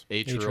Atrial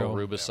raspberries.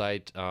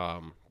 Atrial.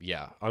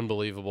 rubicite,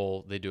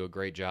 unbelievable. They do a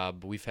great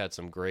job. We've had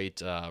some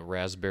great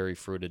raspberry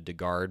fruited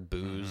DeGard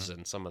booze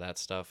and some of that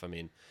stuff. I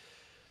mean,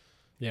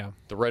 Yeah.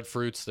 the red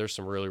fruits, there's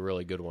some really,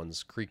 really good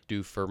ones. Creek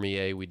du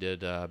Fermier, we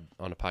did on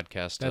a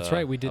podcast. That's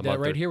right, we did that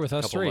right here with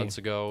us a couple three. months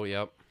ago.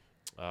 Yep.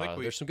 Like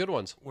There's some good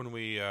ones. When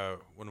we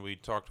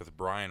talked with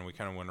Brian, we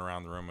kind of went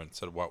around the room and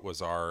said what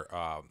was our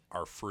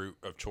fruit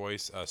of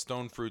choice.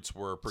 Stone fruits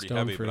were pretty Stone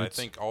heavy, fruits. but I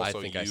think also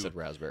I said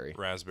raspberry.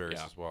 raspberries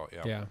Yeah. as well.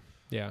 Yeah. Yeah.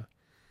 Yeah.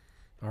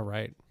 All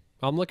right.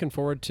 I'm looking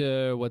forward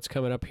to what's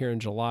coming up here in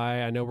July.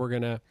 I know we're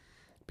going to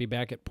be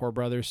back at Poor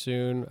Brothers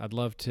soon. I'd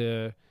love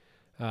to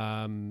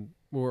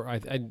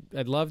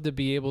I'd love to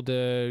be able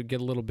to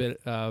get a little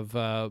bit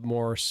of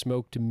more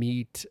smoked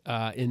meat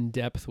in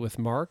depth with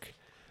Mark.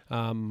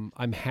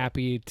 I'm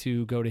happy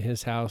to go to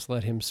his house,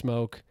 let him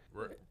smoke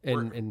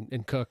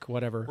and cook,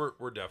 whatever.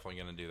 We're definitely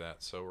going to do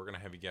that. So we're going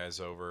to have you guys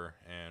over,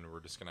 and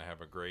we're just going to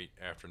have a great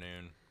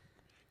afternoon.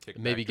 Kick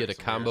Maybe back, get a drink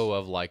some combo beers.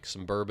 of like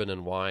some bourbon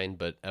and wine,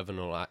 but Evan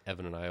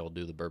and I will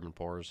do the bourbon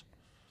pours.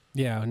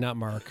 Yeah, not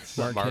Mark.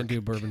 Mark Mark. can't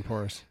do bourbon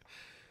pours.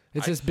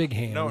 It's his big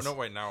hands. No,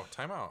 wait, now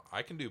time out.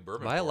 I can do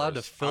bourbon. Am I allowed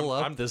to pours. fill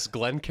up I'm- this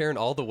Glencairn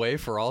all the way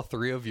for all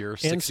 3 of your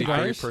And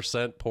cigars?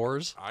 63%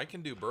 pours? I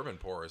can do bourbon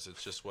pours.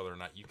 It's just whether or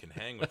not you can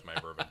hang with my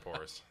bourbon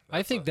pours.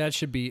 I think that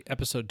should be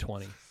episode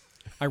 20.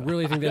 I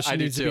really think that I should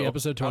do needs to be too.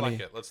 episode I 20 like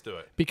it. Let's do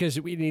it. because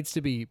it needs to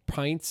be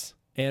pints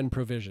and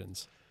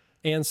provisions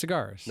and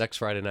cigars. Next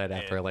Friday night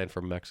after I land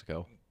from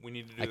Mexico. We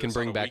need to do I can this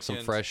bring on a back some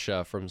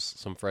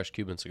weekend. fresh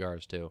Cuban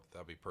cigars too.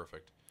 That'd be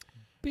perfect.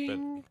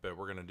 Bing. But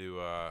we're gonna do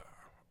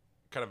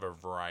kind of a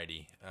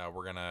variety.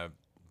 We're gonna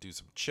do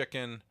some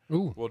chicken.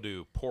 Ooh. We'll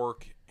do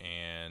pork,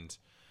 and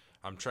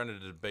I'm trying to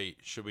debate: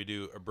 should we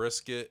do a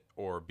brisket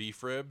or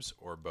beef ribs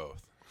or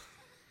both?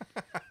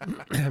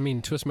 I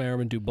mean, twist my arm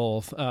and do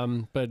both.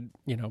 But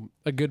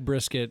a good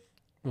brisket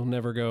will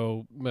never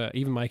go.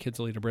 Even my kids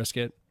will eat a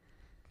brisket.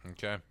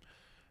 Okay.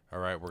 All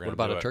right. We're gonna. What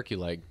about do a it. turkey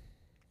leg?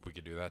 We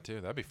could do that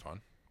too. That'd be fun.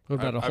 What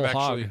about a whole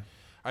hog?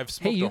 I've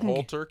smoked you a can whole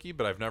get- turkey,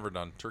 but I've never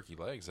done turkey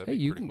legs. That'd Hey,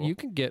 be you pretty can cool. you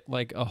can get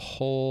like a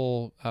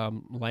whole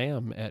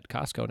lamb at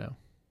Costco now.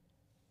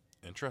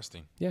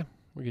 Interesting. Yeah,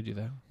 we could do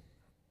that.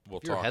 We'll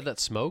You ever talk. had that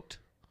smoked?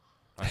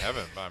 I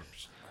haven't, but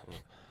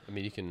I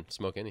mean, you can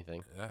smoke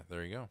anything. yeah,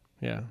 there you go.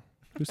 Yeah.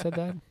 Who said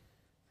that?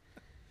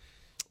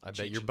 I bet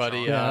Cheech your and buddy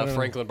Chong. Yeah, I don't know.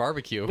 Franklin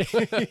Barbecue.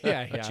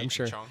 yeah, I'm Cheech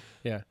sure. and Chong.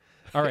 Yeah.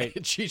 All right.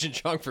 Cheech and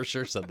Chong for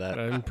sure said that.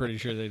 I'm pretty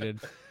sure they did.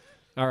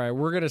 All right,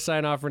 we're gonna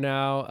sign off for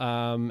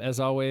now. As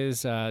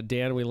always,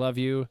 Dan, we love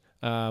you.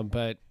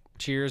 But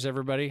cheers,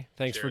 everybody!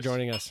 Thanks for Cheers.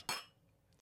 joining us.